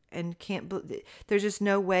there and there's just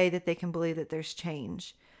no way that they can believe that there's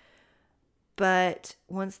change. But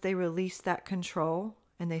once they release that control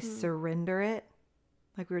and they surrender it,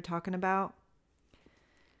 like we were talking about,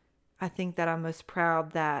 I think that I'm most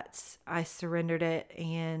proud that I surrendered it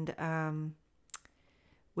and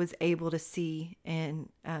was able to see and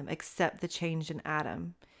accept the change in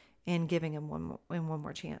Adam and giving him one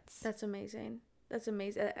more chance. That's amazing.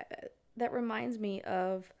 That reminds me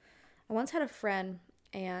of, I once had a friend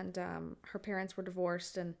and her parents were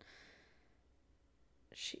divorced, and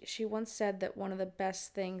she once said that one of the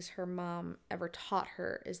best things her mom ever taught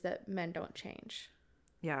her is that men don't change.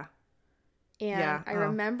 Yeah. And I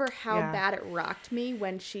remember how bad it rocked me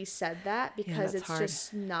when she said that, because it's hard.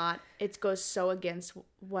 Just not, it goes so against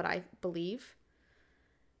what I believe.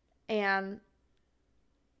 And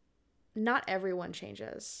not everyone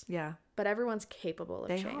changes. Yeah. But everyone's capable of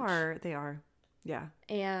change. They are. Yeah.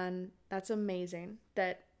 And that's amazing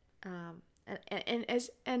that,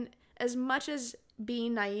 and as much as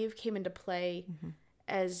being naive came into play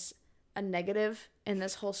as a negative in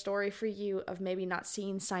this whole story for you, of maybe not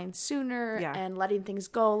seeing signs sooner and letting things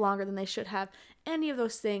go longer than they should have, any of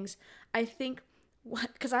those things, I think,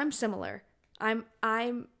 because I'm similar. I've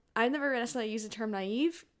never necessarily used the term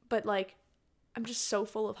naive, but like, I'm just so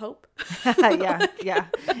full of hope. Yeah.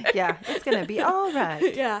 It's gonna be all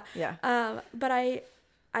right. Yeah. But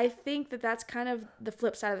I think that that's kind of the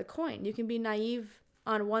flip side of the coin. You can be naive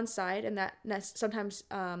on one side, and that sometimes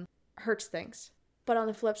hurts things. But on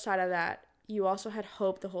the flip side of that, you also had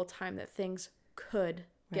hope the whole time that things could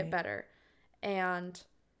get better. And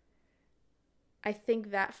I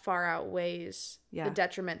think that far outweighs the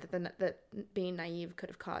detriment that being naive could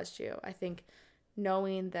have caused you. I think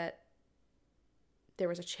knowing that there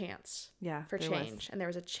was a chance for change, and there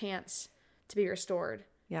was a chance to be restored.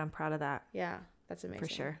 Yeah, I'm proud of that. Yeah, that's amazing.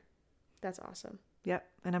 For sure. That's awesome. Yep,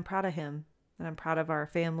 and I'm proud of him, and I'm proud of our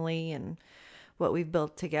family and what we've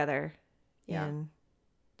built together. Yeah. And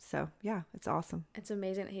so, it's awesome. It's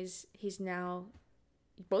amazing that he's now,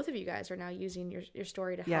 both of you guys are now using your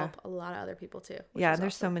story to help a lot of other people too. Yeah, and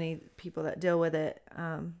there's so many people that deal with it.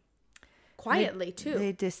 Quietly too.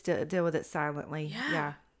 They just deal with it silently.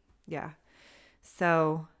 Yeah.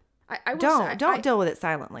 So I will say, don't deal with it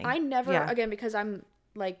silently. I never, again, because I'm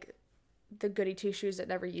like the goody two shoes that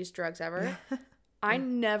never used drugs ever. I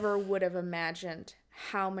never would have imagined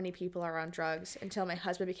how many people are on drugs until my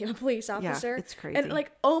husband became a police officer. Yeah, it's crazy. And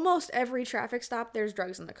like almost every traffic stop, there's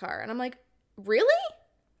drugs in the car. And I'm like, really?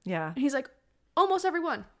 Yeah. And he's like, almost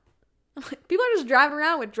everyone. I'm like, people are just driving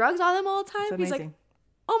around with drugs on them all the time. It's He's amazing. like,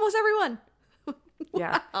 almost everyone.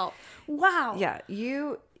 Yeah. Wow. Yeah.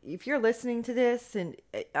 If you're listening to this, and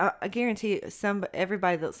I guarantee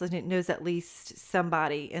everybody that's listening knows at least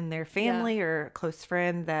somebody in their family or a close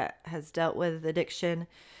friend that has dealt with addiction.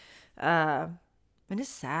 And it's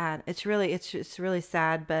sad. It's really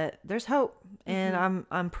sad, but there's hope, and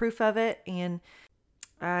I'm proof of it. And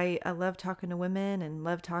I love talking to women and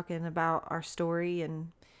love talking about our story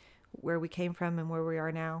and where we came from and where we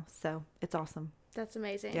are now. So it's awesome. That's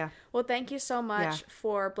amazing. Yeah. Well, thank you so much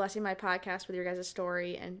for blessing my podcast with your guys'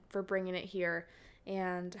 story and for bringing it here.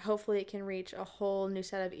 And hopefully it can reach a whole new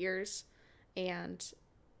set of ears and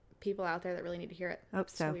people out there that really need to hear it. Hope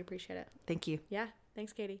so. We appreciate it. Thank you. Yeah.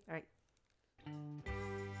 Thanks, Katie. All right.